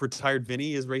know if retired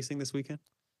Vinny is racing this weekend?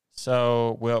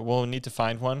 So we'll need to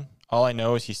find one. All I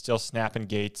know is he's still snapping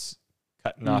gates,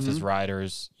 cutting off his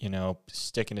riders,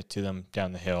 sticking it to them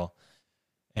down the hill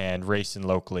and racing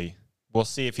locally. We'll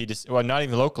see if he not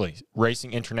even locally,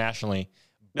 racing internationally,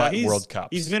 but World Cups.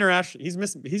 He's international. He's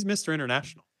Mr.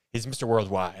 International. He's Mr.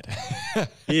 Worldwide.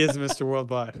 He is Mr.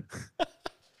 Worldwide.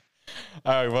 All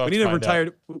right, well, we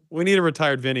need a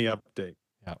retired Vinny update.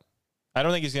 Yeah. I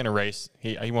don't think he's going to race.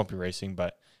 He won't be racing,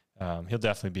 but he'll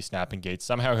definitely be snapping gates.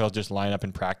 Somehow he'll just line up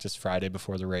in practice Friday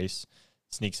before the race,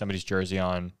 sneak somebody's jersey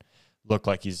on, look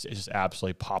like he's just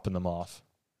absolutely popping them off.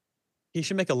 He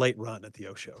should make a late run at the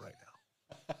O show right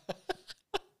now.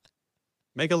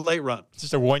 Make a late run. It's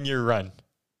just a 1-year run.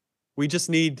 We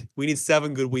need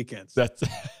 7 good weekends. That's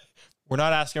we're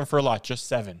not asking for a lot, just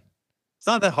 7. It's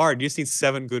not that hard. You just need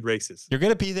 7 good races. You're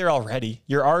going to be there already.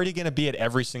 You're already going to be at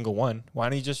every single one. Why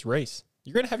don't you just race?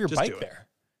 You're going to have your bike there.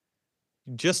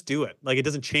 Just do it. Like, it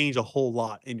doesn't change a whole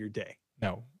lot in your day.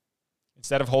 No.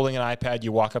 Instead of holding an iPad,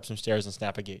 you walk up some stairs and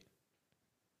snap a gate.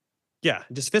 Yeah,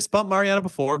 just fist bump Mariana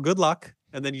before. Good luck.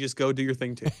 And then you just go do your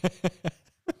thing too. Should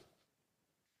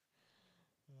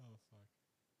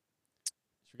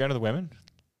we go to the women?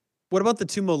 What about the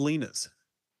 2 Molinas?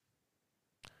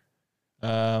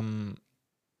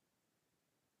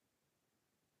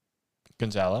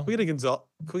 Gonzalo. Can we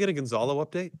get a Gonzalo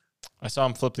update? I saw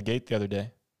him flip the gate the other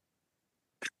day.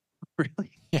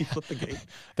 Really? Yeah. He flipped the gate?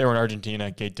 They were in Argentina.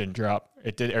 Gate didn't drop.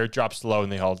 It did. It dropped slow,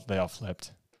 and they all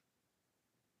flipped.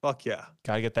 Fuck yeah.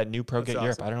 Got to get that new Pro That's Gate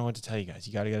Europe. awesome. I don't know what to tell you guys.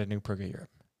 You got to get a new Pro Gate Europe.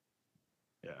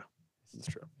 Yeah, that's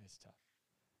true. It's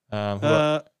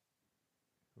tough.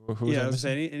 Who yeah, I was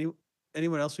saying,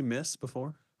 anyone else we missed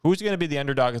before? Who's going to be the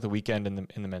underdog of the weekend in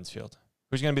the men's field?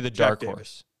 Who's going to be the dark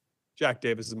horse? Jack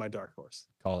Davis is my dark horse.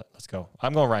 Call it. Let's go.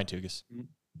 I'm going Ryan Tugas. Mm-hmm.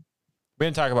 We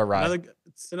didn't talk about Rye.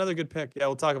 It's another good pick. Yeah,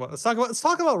 let's talk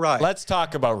about Rye. Let's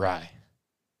talk about Rye.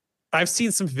 I've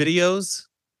seen some videos.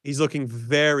 He's looking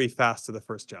very fast to the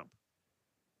first jump.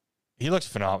 He looks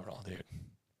phenomenal, dude.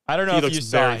 I don't know if you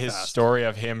saw his fast. story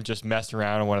of him just messing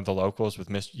around in one of the locals with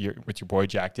your boy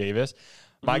Jack Davis.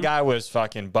 My guy was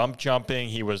fucking bump jumping.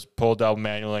 He was pull double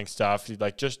manualing stuff. He's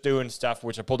like just doing stuff,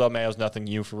 which a pull double manual is nothing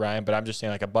new for Ryan, but I'm just saying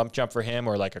like a bump jump for him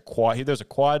or like a quad. There's a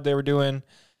quad they were doing.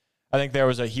 I think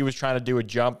he was trying to do a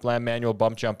jump, land manual,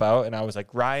 bump jump out. And I was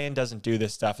like, Ryan doesn't do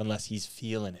this stuff unless he's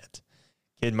feeling it.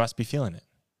 Kid must be feeling it.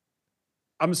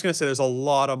 I'm just going to say there's a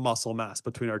lot of muscle mass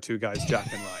between our 2 guys,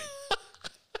 Jack and Ryan.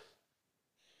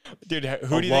 Dude,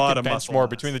 who do you think can bench more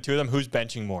between the 2 of them? Who's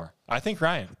benching more? I think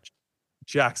Ryan.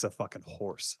 Jack's a fucking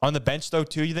horse. On the bench, though,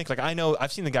 too, you think, like, I know,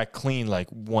 I've seen the guy clean, like,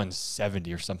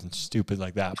 170 or something stupid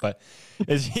like that, but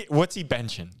what's he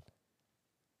benching?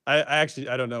 I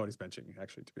don't know what he's benching,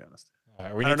 actually, to be honest. I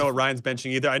don't know what Ryan's benching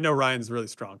either. I know Ryan's really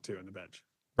strong, too, in the bench.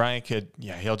 Ryan could,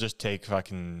 he'll just take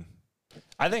fucking...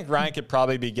 I think Ryan could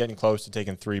probably be getting close to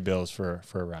taking 3 bills for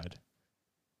a ride.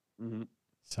 Mm-hmm.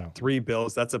 So 3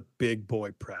 bills, that's a big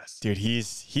boy press. Dude, he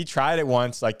tried it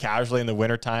once, like, casually in the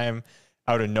wintertime,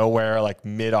 out of nowhere, like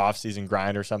mid-off-season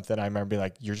grind or something. I remember being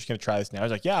like, you're just going to try this now? I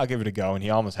was like, yeah, I'll give it a go. And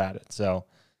he almost had it. So,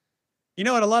 you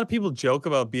know what? A lot of people joke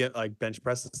about being like bench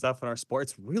press and stuff in our sport.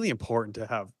 It's really important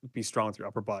to be strong with your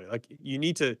upper body. Like you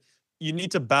need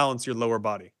to balance your lower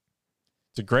body.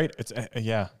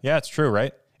 It's true,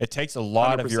 right? It takes a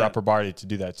lot 100%. of your upper body to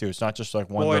do that too. It's not just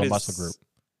like one little muscle group.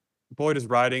 Boyd is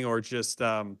riding or just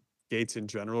gates in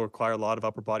general require a lot of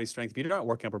upper body strength. If you're not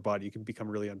working upper body, you can become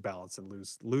really unbalanced and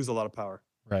lose a lot of power.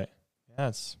 Right.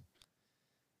 Yeah,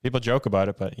 people joke about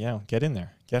it, but yeah, get in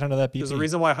there. Get under that BP. There's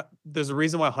a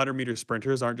reason why 100-meter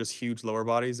sprinters aren't just huge lower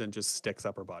bodies and just sticks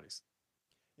upper bodies.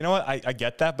 You know what? I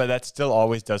get that, but that still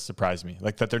always does surprise me.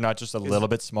 Like that they're not just a little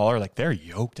bit smaller. Like they're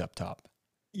yoked up top.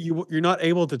 You're not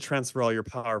able to transfer all your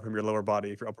power from your lower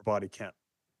body if your upper body can't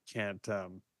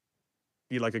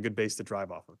be like a good base to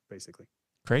drive off of, basically.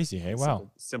 Crazy, hey? Wow.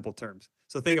 Simple terms.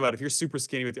 So think about it. If you're super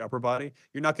skinny with your upper body,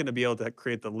 you're not going to be able to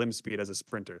create the limb speed as a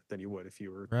sprinter than you would if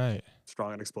you were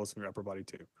strong and explosive in your upper body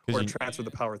too, or transfer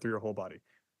the power through your whole body.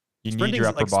 You need your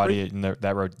upper body in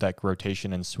that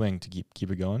rotation and swing to keep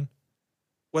it going.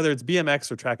 Whether it's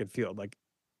BMX or track and field, like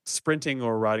sprinting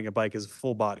or riding a bike is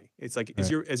full body. It's like is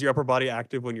your upper body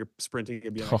active when you're sprinting a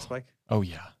BMX bike? Oh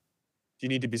yeah. Do you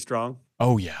need to be strong?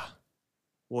 Oh yeah.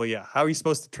 Well, yeah. How are you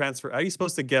supposed to transfer? How are you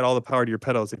supposed to get all the power to your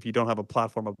pedals if you don't have a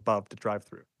platform above to drive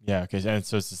through? Yeah, okay. And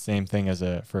so it's the same thing as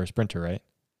for a sprinter, right?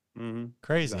 Mm-hmm.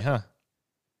 Crazy, huh?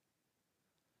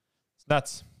 It's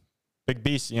nuts. Big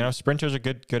beasts. You know, sprinters are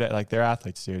good at, like, they're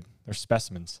athletes, dude. They're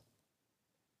specimens.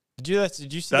 Did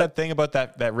you see that thing about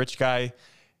that rich guy?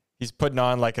 He's putting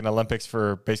on like an Olympics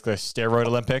for basically a steroid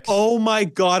Olympics. Oh my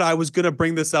God. I was going to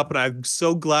bring this up and I'm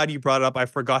so glad you brought it up. I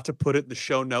forgot to put it in the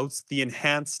show notes. The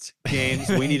enhanced games.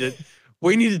 We need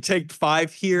to take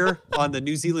 5 here on the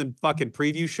New Zealand fucking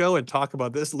preview show and talk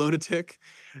about this lunatic.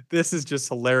 This is just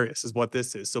hilarious is what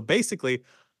this is. So basically,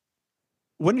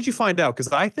 when did you find out?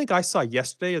 Because I think I saw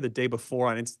yesterday or the day before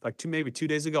on maybe 2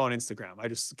 days ago on Instagram. I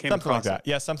just came across that.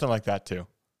 Yeah, something like that too.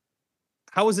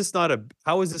 How has this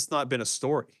not been a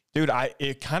story? Dude,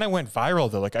 it kind of went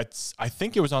viral though. Like I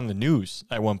think it was on the news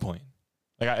at one point.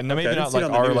 Like maybe not like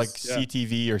our like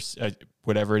CTV or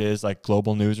whatever it is, like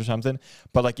Global News or something.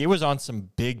 But like it was on some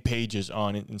big pages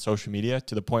in social media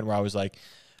to the point where I was like,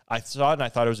 I saw it and I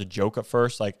thought it was a joke at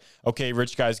first. Like, okay,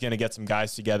 rich guy's going to get some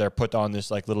guys together, put on this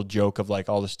like little joke of like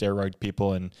all the steroid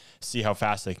people and see how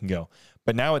fast they can go.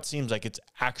 But now it seems like it's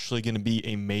actually going to be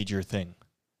a major thing.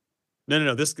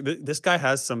 No. This guy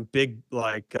has some big,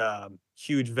 like,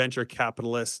 huge venture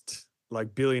capitalist,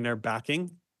 like billionaire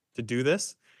backing to do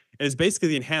this. And it's basically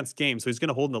the enhanced game. So he's going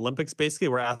to hold an Olympics basically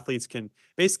where athletes can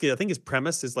basically, I think his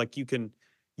premise is like you can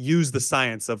use the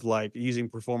science of like using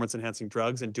performance enhancing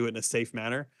drugs and do it in a safe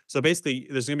manner. So basically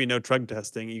there's going to be no drug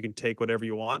testing. You can take whatever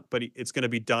you want, but it's going to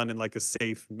be done in like a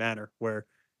safe manner where,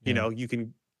 you know, you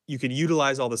can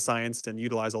utilize all the science and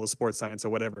utilize all the sports science or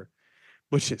whatever,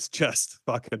 which is just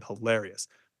fucking hilarious.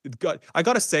 I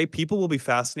got to say, people will be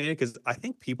fascinated because I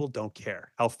think people don't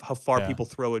care how far people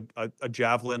throw a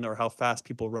javelin or how fast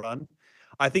people run.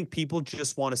 I think people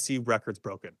just want to see records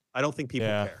broken. I don't think people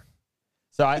care.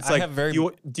 So I have very...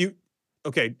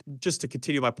 Okay, just to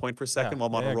continue my point for a second while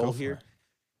I'm on a roll here.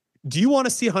 Do you want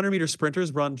to see 100-meter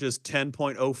sprinters run just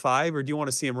 10.05 or do you want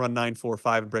to see them run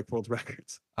 9.45 and break world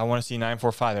records? I want to see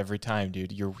 9.45 every time,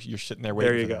 dude. You're sitting there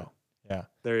waiting. There you for go. That. Yeah.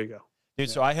 There you go. Dude,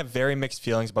 so I have very mixed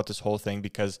feelings about this whole thing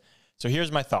because, so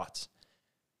here's my thoughts.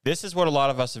 This is what a lot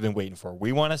of us have been waiting for.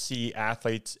 We want to see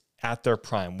athletes at their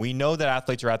prime. We know that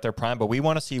athletes are at their prime, but we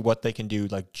want to see what they can do,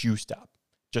 like juiced up.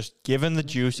 Just give them the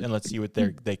juice and let's see what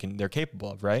they're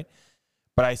capable of, right?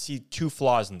 But I see two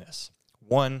flaws in this.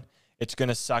 One, it's going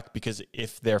to suck because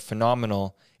if they're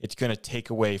phenomenal, it's going to take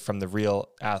away from the real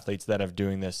athletes that are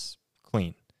doing this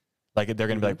clean. Like they're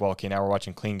going to be like, well, okay, now we're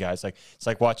watching clean guys. Like it's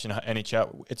like watching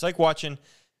NHL. It's like watching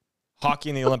hockey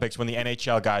in the Olympics when the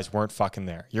NHL guys weren't fucking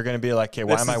there. You're going to be like, okay,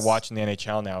 why am I watching the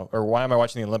NHL now? Or why am I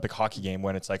watching the Olympic hockey game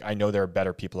when it's like, I know there are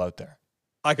better people out there.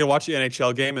 I could watch the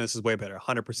NHL game and this is way better.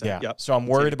 100%. Yeah. Yep. So I'm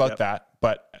worried about that.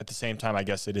 But at the same time, I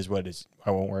guess it is what it is.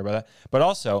 I won't worry about that. But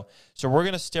also, so we're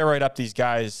going to steroid up these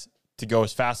guys to go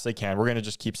as fast as they can. We're going to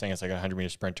just keep saying it's like a 100-meter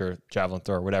sprinter, javelin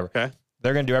thrower, whatever. Okay.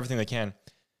 They're going to do everything they can.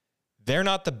 They're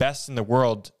not the best in the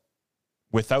world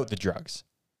without the drugs.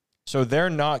 So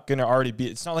they're not going to already be,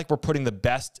 it's not like we're putting the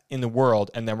best in the world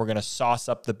and then we're going to sauce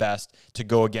up the best to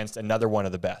go against another one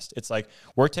of the best. It's like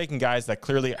we're taking guys that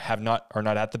clearly are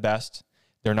not at the best.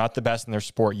 They're not the best in their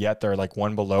sport yet. They're like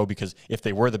one below because if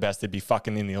they were the best, they'd be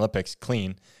fucking in the Olympics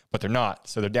clean, but they're not.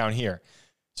 So they're down here.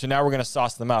 So now we're going to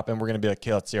sauce them up and we're going to be like,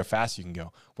 okay, let's see how fast you can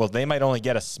go. Well, they might only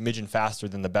get a smidgen faster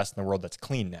than the best in the world that's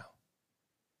clean now.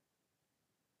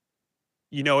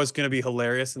 You know it's going to be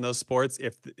hilarious in those sports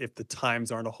if the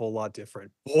times aren't a whole lot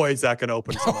different. Boy, is that going to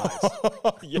open some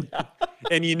eyes. Yeah.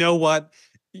 And you know what?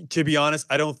 To be honest,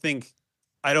 I don't think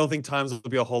times will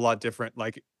be a whole lot different,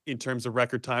 like in terms of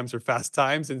record times or fast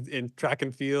times in track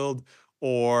and field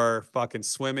or fucking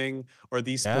swimming or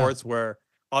these sports where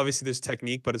obviously there's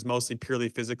technique, but it's mostly purely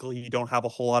physical. You don't have a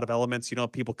whole lot of elements. You don't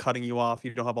have people cutting you off.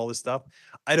 You don't have all this stuff.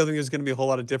 I don't think there's going to be a whole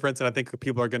lot of difference. And I think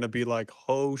people are going to be like,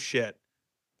 oh shit.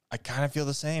 I kind of feel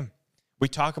the same. We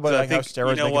talk about like how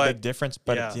steroids make a big difference,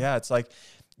 but it's like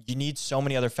you need so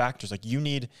many other factors. Like you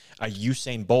need a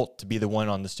Usain Bolt to be the one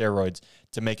on the steroids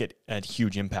to make it a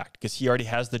huge impact because he already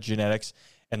has the genetics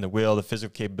and the will, the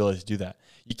physical capability to do that.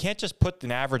 You can't just put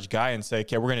an average guy and say,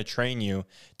 okay, we're going to train you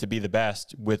to be the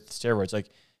best with steroids. Like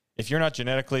if you're not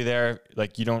genetically there,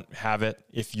 like you don't have it.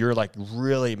 If you're like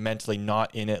really mentally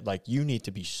not in it, like you need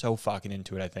to be so fucking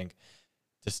into it, I think,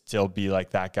 to still be like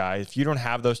that guy. If you don't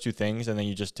have those two things and then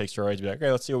you just take steroids and be like,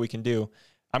 okay, let's see what we can do.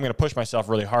 I'm going to push myself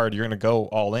really hard. You're going to go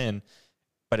all in.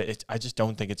 But I just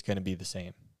don't think it's going to be the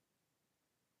same.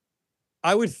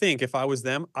 I would think if I was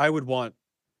them, I would want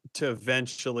to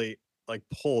eventually like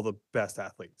pull the best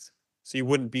athletes. So you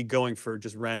wouldn't be going for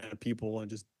just random people and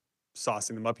just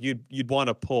saucing them up. You'd want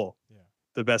to pull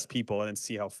the best people and then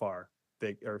see how far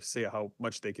see how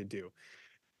much they could do.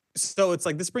 So it's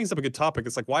like, this brings up a good topic.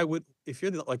 It's like, why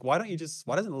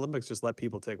doesn't Olympics just let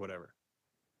people take whatever?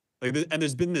 Like, and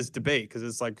there's been this debate because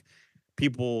it's like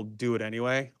people do it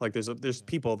anyway. Like there's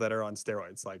people that are on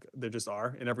steroids, like there just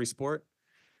are in every sport.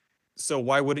 So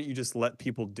why wouldn't you just let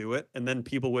people do it? And then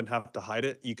people wouldn't have to hide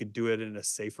it. You could do it in a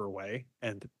safer way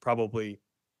and probably,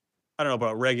 I don't know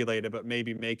about regulate it, but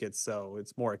maybe make it so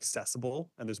it's more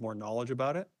accessible and there's more knowledge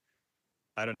about it.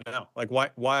 I don't know. Like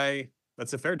why?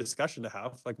 That's a fair discussion to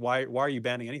have. Like, why are you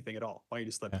banning anything at all? Why don't you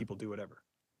just let people do whatever?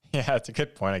 Yeah, it's a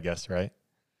good point, I guess, right?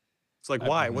 It's like,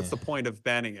 why? What's the point of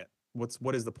banning it?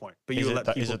 What is the point? But you let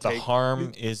people is it the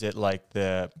harm? Is it like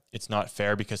it's not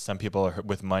fair because some people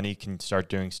with money can start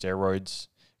doing steroids,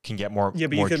 can get more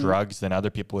drugs than other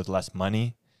people with less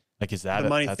money? Like, is that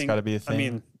that's got to be a thing? I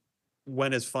mean,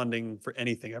 when has funding for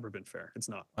anything ever been fair? It's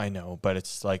not. I know, but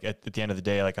it's like at the end of the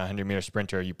day, like a 100-meter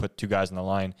sprinter, you put two guys on the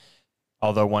line.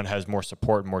 Although one has more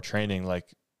support and more training,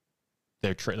 like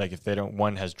they're like if they don't,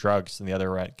 one has drugs and the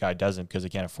other guy doesn't because they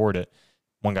can't afford it,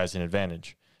 one guy's an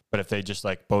advantage. But if they just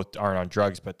like both aren't on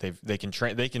drugs, but they can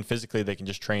train, they can physically, they can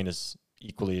just train as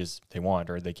equally as they want,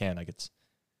 or they can, like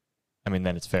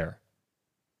then it's fair.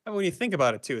 And when you think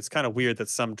about it too, it's kind of weird that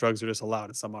some drugs are just allowed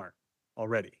and some aren't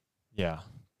already. Yeah.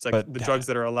 It's like the drugs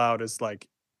that are allowed is like,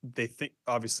 they think,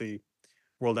 obviously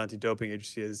World Anti-Doping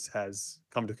Agency has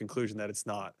come to the conclusion that it's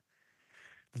not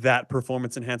that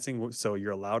performance enhancing, so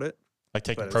you're allowed it. Like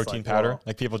taking protein powder.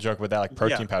 Like people joke with that, like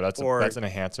protein powder. That's an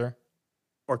enhancer.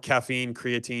 Or caffeine,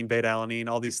 creatine, beta-alanine,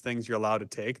 all these things you're allowed to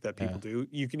take that people do.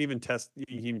 You can even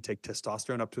take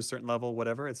testosterone up to a certain level,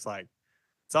 whatever. It's like,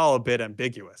 it's all a bit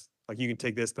ambiguous. Like you can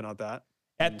take this, but not that.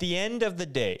 At the end of the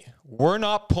day, we're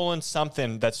not pulling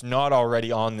something that's not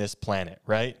already on this planet,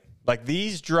 right? Like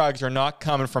these drugs are not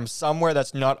coming from somewhere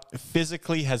that's not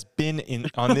physically has been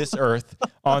on this earth,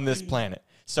 on this planet.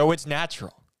 So it's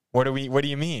natural. What do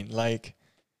you mean? Like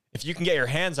if you can get your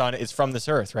hands on it, it's from this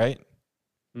earth, right?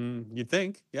 You'd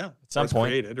think, yeah. At some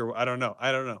point. Created, or I don't know.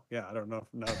 Yeah, I don't know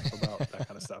enough about that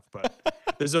kind of stuff. But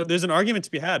there's an argument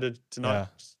to be had to not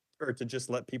or to just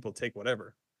let people take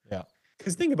whatever. Yeah.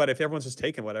 Because think about it, if everyone's just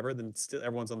taking whatever, then still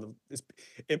everyone's on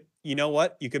the. You know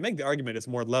what? You could make the argument it's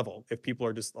more level if people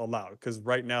are just allowed. Because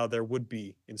right now there would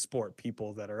be in sport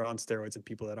people that are on steroids and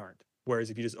people that aren't. Whereas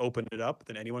if you just open it up,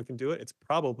 then anyone can do it. It's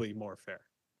probably more fair.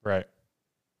 Right.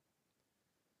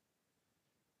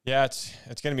 Yeah, it's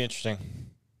going to be interesting.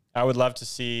 I would love to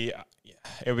see.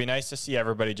 It would be nice to see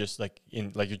everybody just like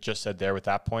you just said there with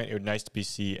that point. It would be nice to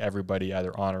see everybody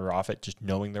either on or off it, just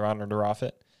knowing they're on or off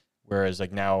it. Whereas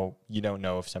like now you don't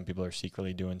know if some people are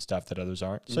secretly doing stuff that others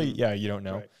aren't. So yeah, you don't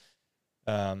know. Right.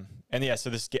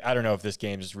 So I don't know if this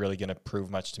game is really going to prove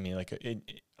much to me. Like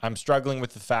I'm struggling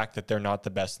with the fact that they're not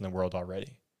the best in the world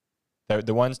already.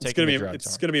 The ones taking the drugs.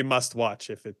 It's going to be a must watch.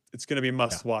 It's going to be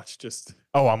must watch. Just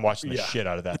I'm watching the shit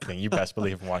out of that thing. You best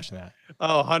believe I'm watching that.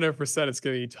 100%. It's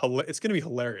going to be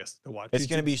hilarious to watch. It's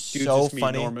going to be so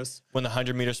funny when the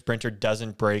 100-meter sprinter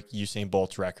doesn't break Usain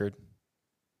Bolt's record.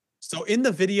 So in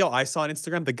the video I saw on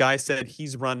Instagram, the guy said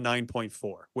he's run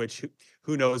 9.4, which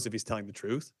who knows if he's telling the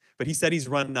truth, but he said he's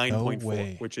run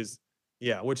 9.4, which is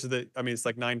it's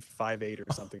like 9.58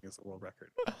 or something is the world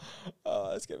record.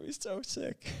 Oh, that's going to be so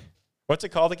sick. What's it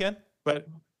called again? But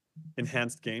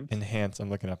enhanced games. Enhanced. I'm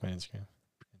looking up on Instagram.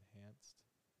 Enhanced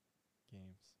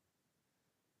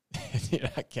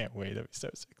games. I can't wait. That'd be so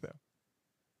sick though.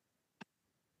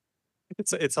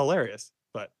 It's hilarious,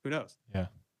 but who knows? Yeah.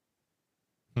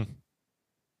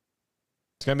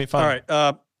 It's gonna be fun.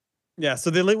 All right. So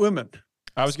the elite women.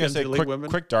 I was gonna say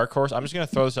quick dark horse. I'm just gonna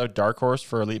throw this out. Dark horse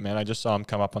for elite men. I just saw him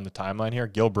come up on the timeline here.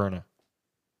 Gil Bruna.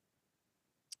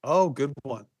 Oh, good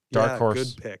one. Dark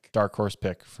horse. Good pick. Dark horse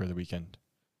pick for the weekend.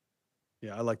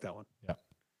 Yeah, I like that one.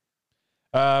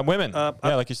 Yeah. Women.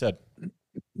 Like you said.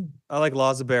 I like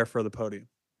Laza Bear for the podium.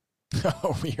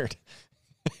 Oh, weird.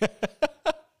 I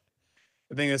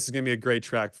think this is going to be a great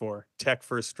track for her. Tech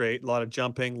first straight, a lot of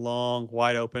jumping, long,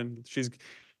 wide open. She's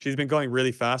been going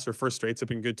really fast. Her first straights have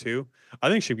been good too. I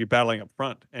think she'd be battling up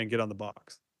front and get on the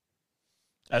box.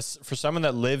 As for someone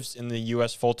that lives in the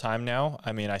U.S. full time now,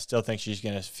 I still think she's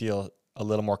going to feel a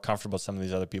little more comfortable with some of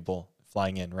these other people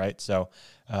flying in, right? So,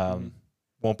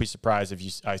 won't be surprised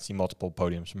if I see multiple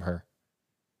podiums from her.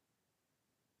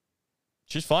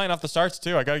 She's flying off the starts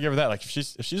too. I got to give her that. Like if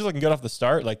she's looking good off the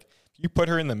start, like if you put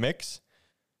her in the mix,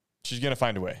 she's going to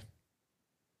find a way.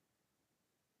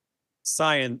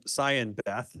 Sai and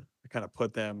Beth, I kind of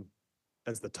put them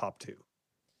as the top two.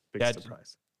 Big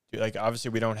surprise. Like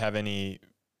obviously we don't have any.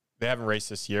 They haven't raced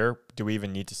this year. Do we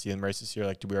even need to see them race this year?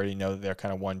 Like, do we already know that they're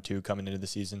kind of 1-2 coming into the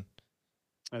season?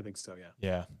 I think so. Yeah.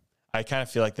 Yeah. I kind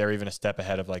of feel like they're even a step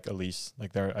ahead of like Elise.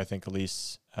 Like I think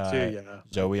Elise,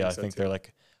 Zoe.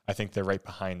 I think they're right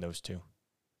behind those two.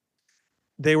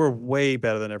 They were way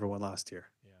better than everyone last year.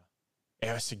 Yeah.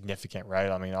 It was significant,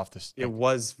 right? Off this. It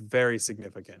was very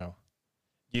significant. No.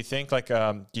 Do you think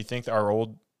do you think our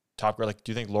old top girl, like,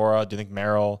 do you think Laura, do you think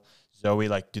Meryl, Zoe,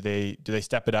 like, do they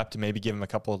step it up to maybe give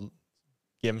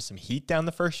them some heat down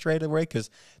the first straight away? Because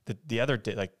the other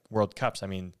like World Cups,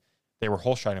 they were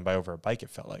hole shotting by over a bike. It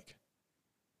felt like.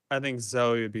 I think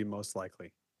Zoe would be most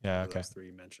likely. Yeah. Okay. Those three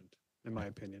you mentioned, in my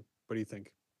opinion. What do you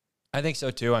think? I think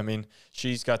so too.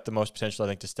 She's got the most potential, I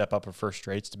think, to step up her first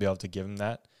straights to be able to give them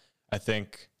that. I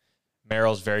think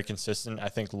Meryl's very consistent. I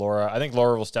think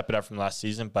Laura will step it up from last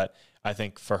season, but I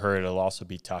think for her it'll also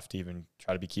be tough to even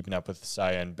try to be keeping up with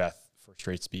Saya and Beth for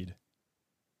straight speed.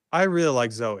 I really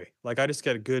like Zoe. Like I just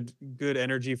get a good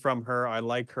energy from her. I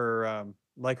like her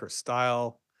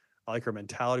style. I like her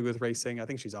mentality with racing. I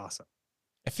think she's awesome.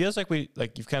 It feels like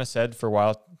you've kind of said for a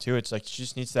while too. It's like she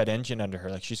just needs that engine under her.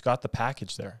 Like she's got the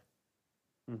package there.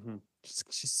 Mm-hmm.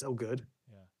 She's so good.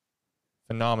 Yeah.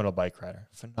 Phenomenal bike rider.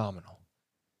 Phenomenal.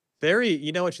 Very,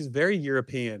 you know what? She's very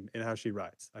European in how she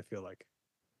rides, I feel like.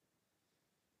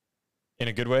 In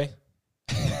a good way?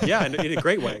 Yeah, in a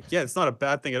great way. Yeah, it's not a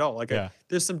bad thing at all. Like, yeah.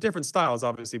 There's some different styles,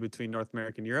 obviously, between North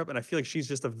America and Europe. And I feel like she's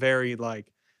just a very,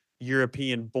 like,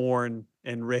 European born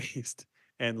and raised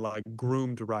and, like,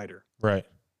 groomed rider. Right.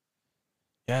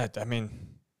 Yeah, I mean,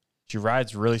 she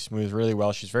rides really smooth, really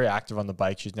well. She's very active on the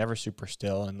bike. She's never super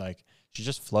still. And, like, she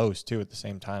just flows, too, at the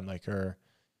same time. Like, her...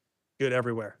 Good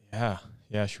everywhere. Yeah.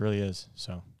 Yeah, she really is.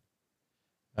 So,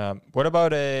 what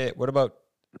about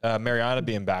Mariana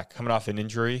being back, coming off an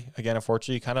injury again?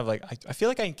 Unfortunately, kind of like I feel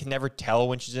like I can never tell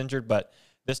when she's injured, but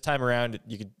this time around,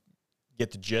 you could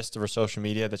get the gist of her social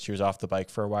media that she was off the bike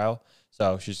for a while.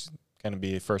 So she's going to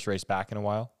be the first race back in a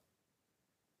while.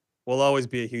 We'll always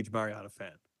be a huge Mariana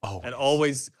fan, and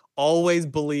Always. always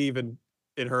believe in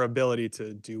her ability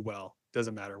to do well.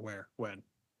 Doesn't matter where, when.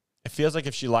 It feels like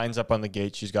if she lines up on the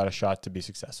gate, she's got a shot to be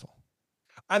successful.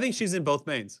 I think she's in both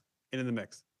mains and in the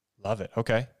mix. Love it.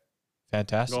 Okay.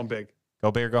 Fantastic. Going big.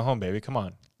 Go big or go home, baby. Come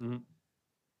on. Mm-hmm.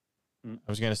 Mm-hmm.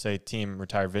 I was going to say team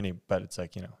retired Vinny, but it's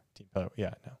like, team.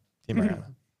 Yeah, no. Team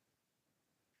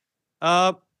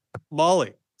Mariana.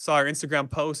 Molly, saw her Instagram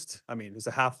post. I mean, it's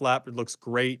a half lap. It looks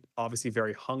great. Obviously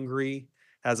very hungry.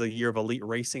 Has a year of elite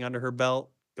racing under her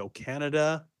belt. Go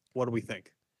Canada. What do we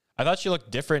think? I thought she looked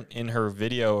different in her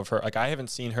video of her. Like, I haven't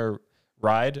seen her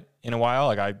ride in a while.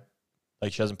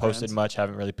 Like she hasn't posted much.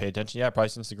 Haven't really paid attention. Yeah, probably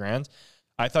since the Grands.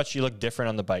 I thought she looked different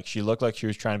on the bike. She looked like she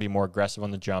was trying to be more aggressive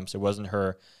on the jumps. It wasn't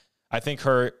her. I think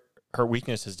her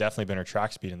weakness has definitely been her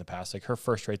track speed in the past. Like, her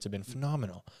first rates have been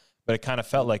phenomenal, but it kind of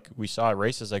felt like we saw at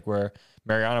races like where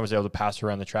Mariana was able to pass her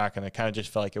around the track, and it kind of just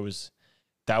felt like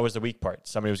that was the weak part.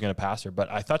 Somebody was going to pass her, but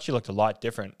I thought she looked a lot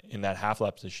different in that half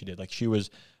lap that she did. Like, she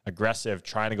was aggressive,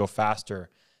 trying to go faster,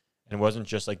 and it wasn't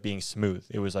just like being smooth.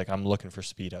 It was like, I'm looking for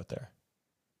speed out there.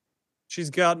 She's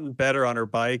gotten better on her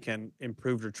bike and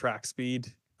improved her track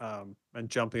speed and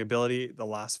jumping ability the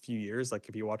last few years. Like,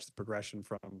 if you watch the progression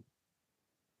from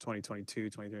 2022,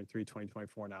 2023,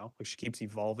 2024 now, like, she keeps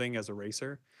evolving as a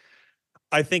racer.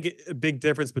 I think a big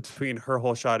difference between her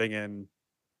whole shotting and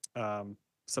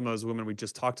some of those women we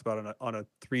just talked about on a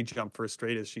 3-jump first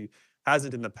straight is she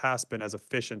hasn't in the past been as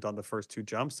efficient on the first 2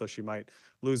 jumps. So she might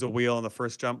lose a wheel on the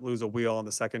first jump, lose a wheel on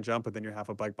the second jump, but then you're half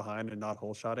a bike behind and not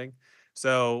whole shotting.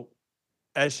 So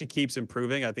as she keeps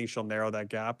improving, I think she'll narrow that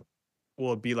gap.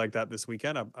 Will it be like that this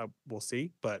weekend? We'll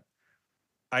see. But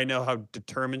I know how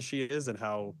determined she is and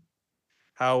how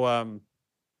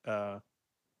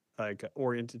like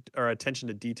oriented or attention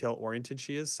to detail oriented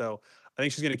she is. So I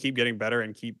think she's going to keep getting better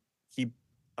and keep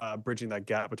bridging that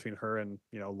gap between her and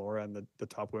Laura and the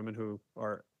top women who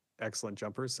are excellent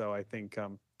jumpers. So I think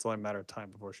it's only a matter of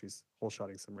time before she's whole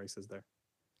shotting some races there.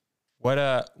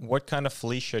 What kind of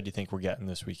Felicia do you think we're getting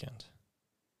this weekend?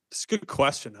 It's a good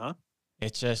question, huh?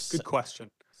 It's just good question.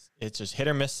 It's just hit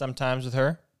or miss sometimes with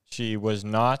her. She was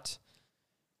not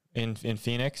in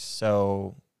Phoenix,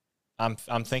 so I'm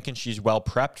thinking she's well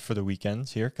prepped for the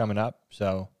weekends here coming up.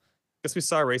 So I guess we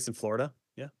saw a race in Florida.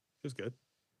 Yeah, it was good.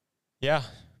 Yeah,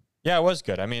 it was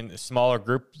good. I mean, a smaller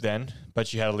group then, but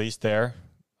she had Elise there.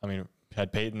 I mean,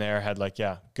 had Peyton there, had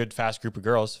good fast group of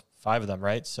girls, 5 of them,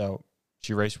 right? So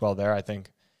she raced well there. I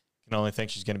think can only think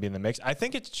she's going to be in the mix. I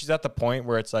think she's at the point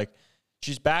where it's like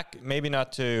she's back, maybe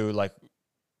not to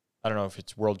I don't know if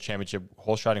it's world championship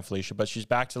whole shotting Felicia, but she's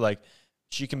back to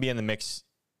she can be in the mix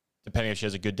depending if she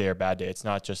has a good day or bad day. It's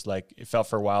not just it felt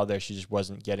for a while there she just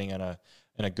wasn't getting in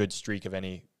a good streak of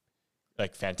any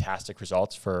fantastic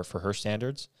results for her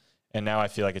standards. And now I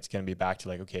feel like it's going to be back to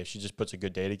okay, if she just puts a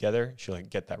good day together, she'll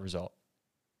get that result.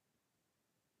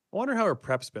 I wonder how her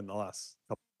prep's been the last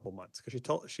couple months, because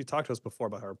she talked to us before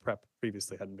about how her prep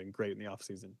previously hadn't been great in the off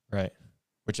season. Right.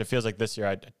 Which it feels like this year,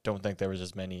 I don't think there was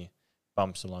as many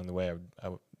bumps along the way.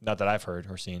 Not that I've heard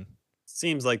or seen.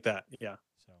 Seems like that. Yeah.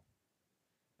 So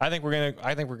I think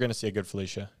we're gonna see a good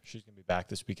Felicia. She's gonna be back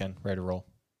this weekend, ready to roll.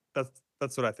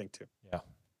 That's what I think too. Yeah.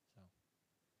 So,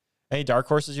 any dark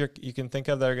horses you can think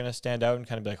of that are gonna stand out and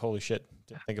kind of be like, holy shit,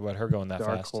 didn't think about her going that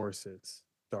fast.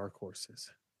 Dark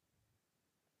horses.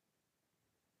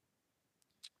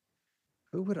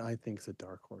 Who would I think is a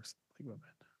dark horse?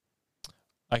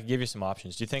 I could give you some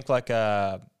options. Do you think like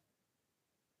a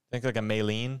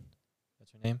Maylene?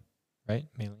 That's her name, right?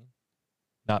 Maylene,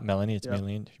 not Melanie. It's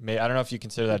Maylene. I don't know if you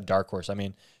consider that a dark horse. I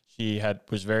mean, she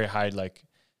was very high, was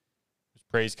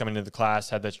praised coming into the class,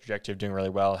 had that trajectory of doing really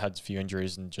well, had a few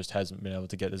injuries, and just hasn't been able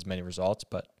to get as many results.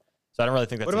 But So I don't really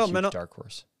think that's What a about huge Manon- dark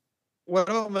horse. What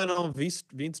about Manon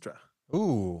Veenstra?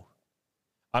 Ooh.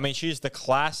 I mean, she's the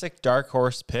classic dark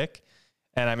horse pick.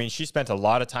 And I mean, she spent a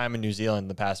lot of time in New Zealand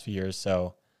the past few years.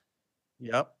 So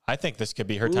Yep. I think this could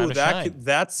be her time to shine.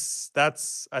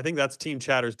 That's I think that's Team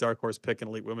Chatter's dark horse pick in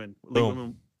Elite Women.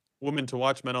 Women to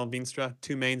watch, Manon Veenstra,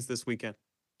 2 mains this weekend.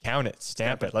 Count it.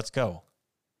 Stamp it. Let's go.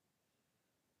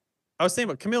 I was saying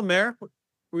about Camille Mayer.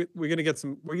 We're gonna get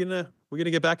some. We're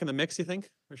gonna get back in the mix. You think?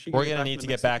 We're gonna need to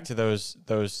get back to those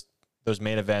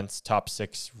main events, top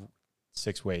six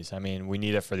ways. I mean, we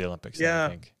need it for the Olympics. Yeah. I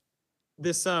think.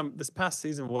 This past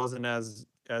season wasn't as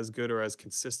good or as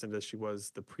consistent as she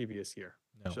was the previous year.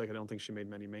 No. I don't think she made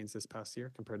many mains this past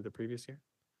year compared to the previous year.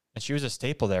 And she was a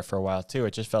staple there for a while too.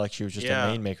 It just felt like she was just a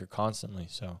main maker constantly.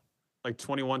 So like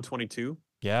 21, 22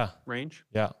 range.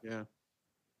 Yeah. Yeah.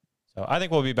 So I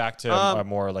think we'll be back to a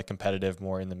more like competitive,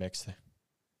 more in the mix.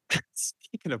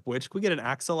 Speaking of which, can we get an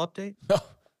Axel update? Let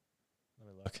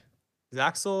me look. Is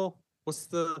Axel? What's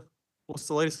the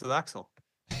latest with Axel?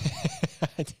 I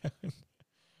don't.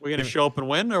 We're gonna show up and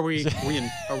win? Or are we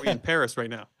in Paris right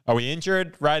now? Are we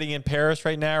injured riding in Paris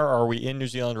right now, or are we in New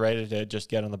Zealand ready to just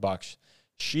get on the box?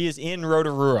 She is in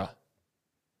Rotorua.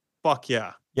 Fuck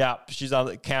yeah. Yeah, she's on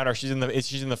the counter. She's in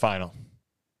the final.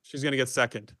 She's gonna get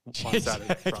second on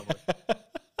Saturday, probably.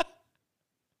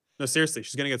 No, seriously,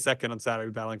 she's gonna get second on Saturday,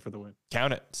 battling for the win.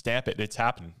 Count it, stamp it. It's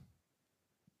happening.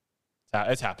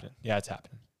 It's happening. Yeah, it's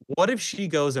happening. What if she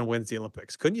goes and wins the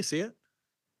Olympics? Couldn't you see it?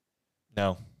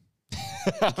 No.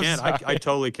 You can. I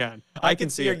totally can. I can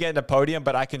see her getting a podium,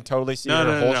 but I can totally see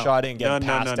her whole shotting and getting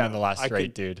passed down the last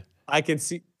straight, dude. I can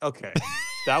see. Okay,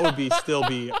 that would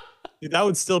that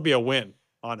would still be a win,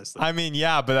 honestly. I mean,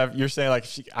 yeah, but you're saying like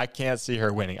I can't see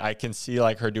her winning. I can see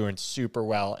like her doing super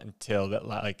well until that,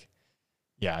 like,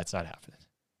 yeah, it's not happening.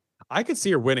 I could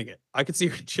see her winning it. I could see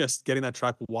her just getting that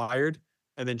track wired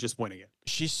and then just winning it.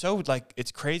 She's so like,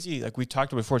 it's crazy. Like we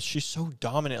talked about before, she's so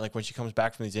dominant. Like when she comes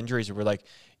back from these injuries, we're like,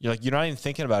 you're not even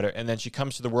thinking about her. And then she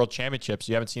comes to the World Championships.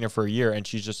 You haven't seen her for a year, and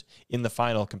she's just in the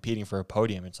final competing for a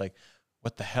podium. It's like,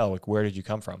 what the hell? Like, where did you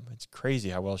come from? It's crazy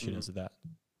how well she does at that.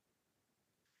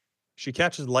 She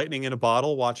catches lightning in a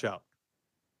bottle. Watch out.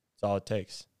 That's all it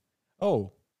takes.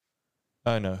 Oh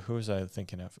no, who was I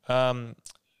thinking of?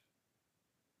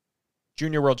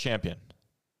 Junior world champion.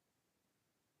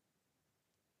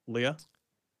 Leah?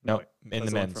 No, in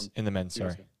the men's.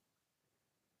 Sorry.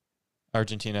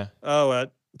 Argentina. Oh,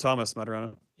 Thomas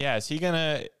Maturano. Yeah, is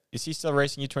he still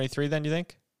racing U23 then, do you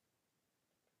think?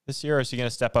 This year, or is he going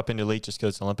to step up into elite just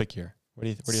because it's Olympic year? What are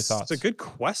your thoughts? It's a good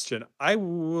question. I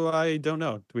don't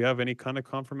know. Do we have any kind of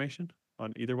confirmation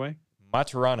on either way?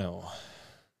 Maturano.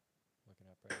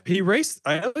 He raced.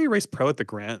 I know he raced pro at the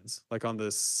Grands, like on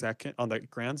the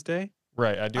Grands day.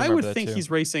 Right. I do. I would think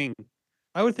he's racing.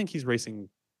 I would think he's racing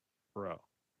pro.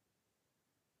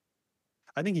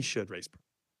 I think he should race pro.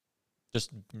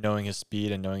 Just knowing his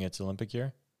speed and knowing it's Olympic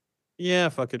year. Yeah,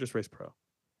 fuck it, just race pro.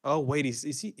 Oh wait,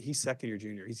 he's second year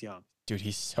junior. He's young. Dude,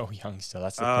 he's so young still.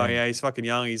 That's the thing. Yeah, he's fucking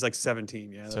young. He's like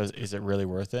 17. Yeah. So is it really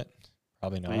worth it?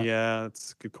 Probably not. Yeah,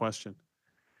 that's a good question.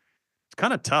 It's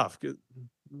kind of tough.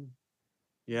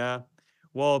 Yeah.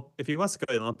 Well, if he wants to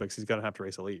go to the Olympics, he's gonna have to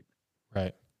race elite.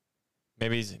 Right.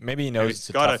 Maybe he knows it's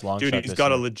a tough long shot. Dude, he's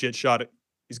got a legit shot.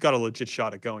 He's got a legit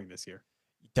shot at going this year.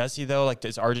 Does he though? Like,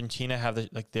 does Argentina have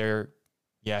their?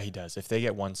 Yeah, he does. If they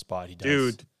get one spot, he does.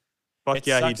 Dude, fuck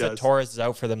yeah, he does. That Torres is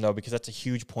out for them though, because that's a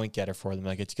huge point getter for them.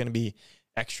 Like, it's going to be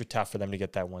extra tough for them to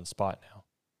get that one spot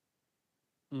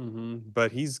now. Mm-hmm.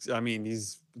 But it's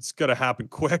going to happen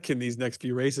quick in these next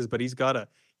few races. But he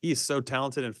is so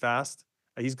talented and fast.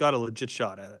 He's got a legit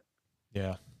shot at it.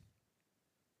 Yeah.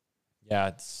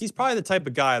 Yeah, he's probably the type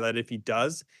of guy that if he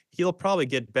does, he'll probably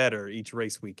get better each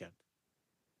race weekend.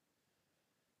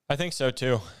 I think so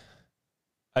too.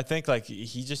 I think like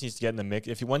he just needs to get in the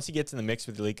mix. Once he gets in the mix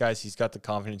with the elite guys, he's got the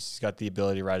confidence, he's got the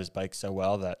ability to ride his bike so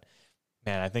well that,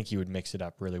 man, I think he would mix it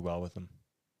up really well with them.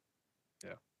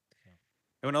 Yeah.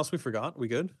 Anyone else we forgot? We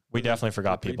good? We definitely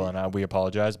forgot people, and we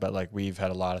apologize, but like we've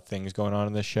had a lot of things going on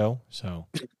in this show, so.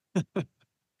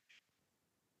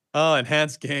 Oh,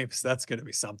 enhanced games. That's going to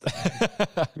be something.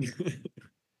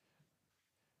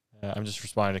 I'm just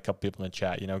responding to a couple people in the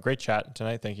chat. Great chat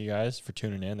tonight. Thank you guys for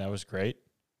tuning in. That was great.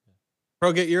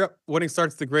 Pro Gate Europe. Winning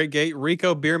starts the Great Gate.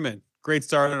 Rico Bearman. Great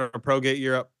start on our Pro Gate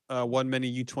Europe. Won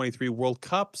many U23 World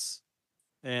Cups.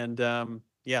 And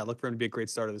look for him to be a great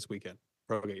starter this weekend.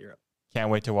 Pro Gate Europe. Can't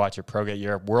wait to watch it. Pro Gate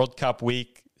Europe. World Cup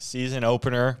week. Season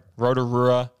opener.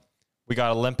 Rotorua. We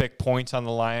got Olympic points on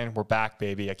the line. We're back,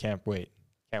 baby. I can't wait.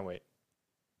 Can't wait.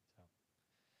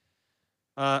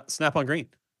 Snap on green.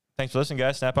 Thanks for listening,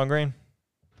 guys. Snap on green.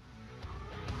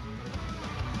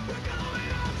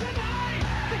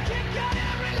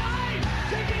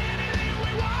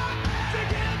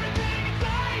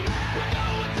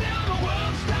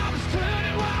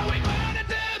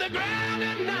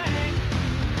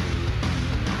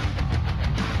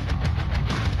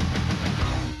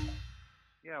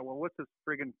 this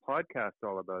friggin' podcast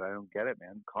all about? I don't get it,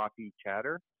 man. Coffee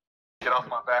chatter? Get off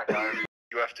my back, guys.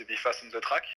 You have to be fast on the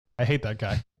track. I hate that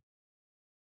guy.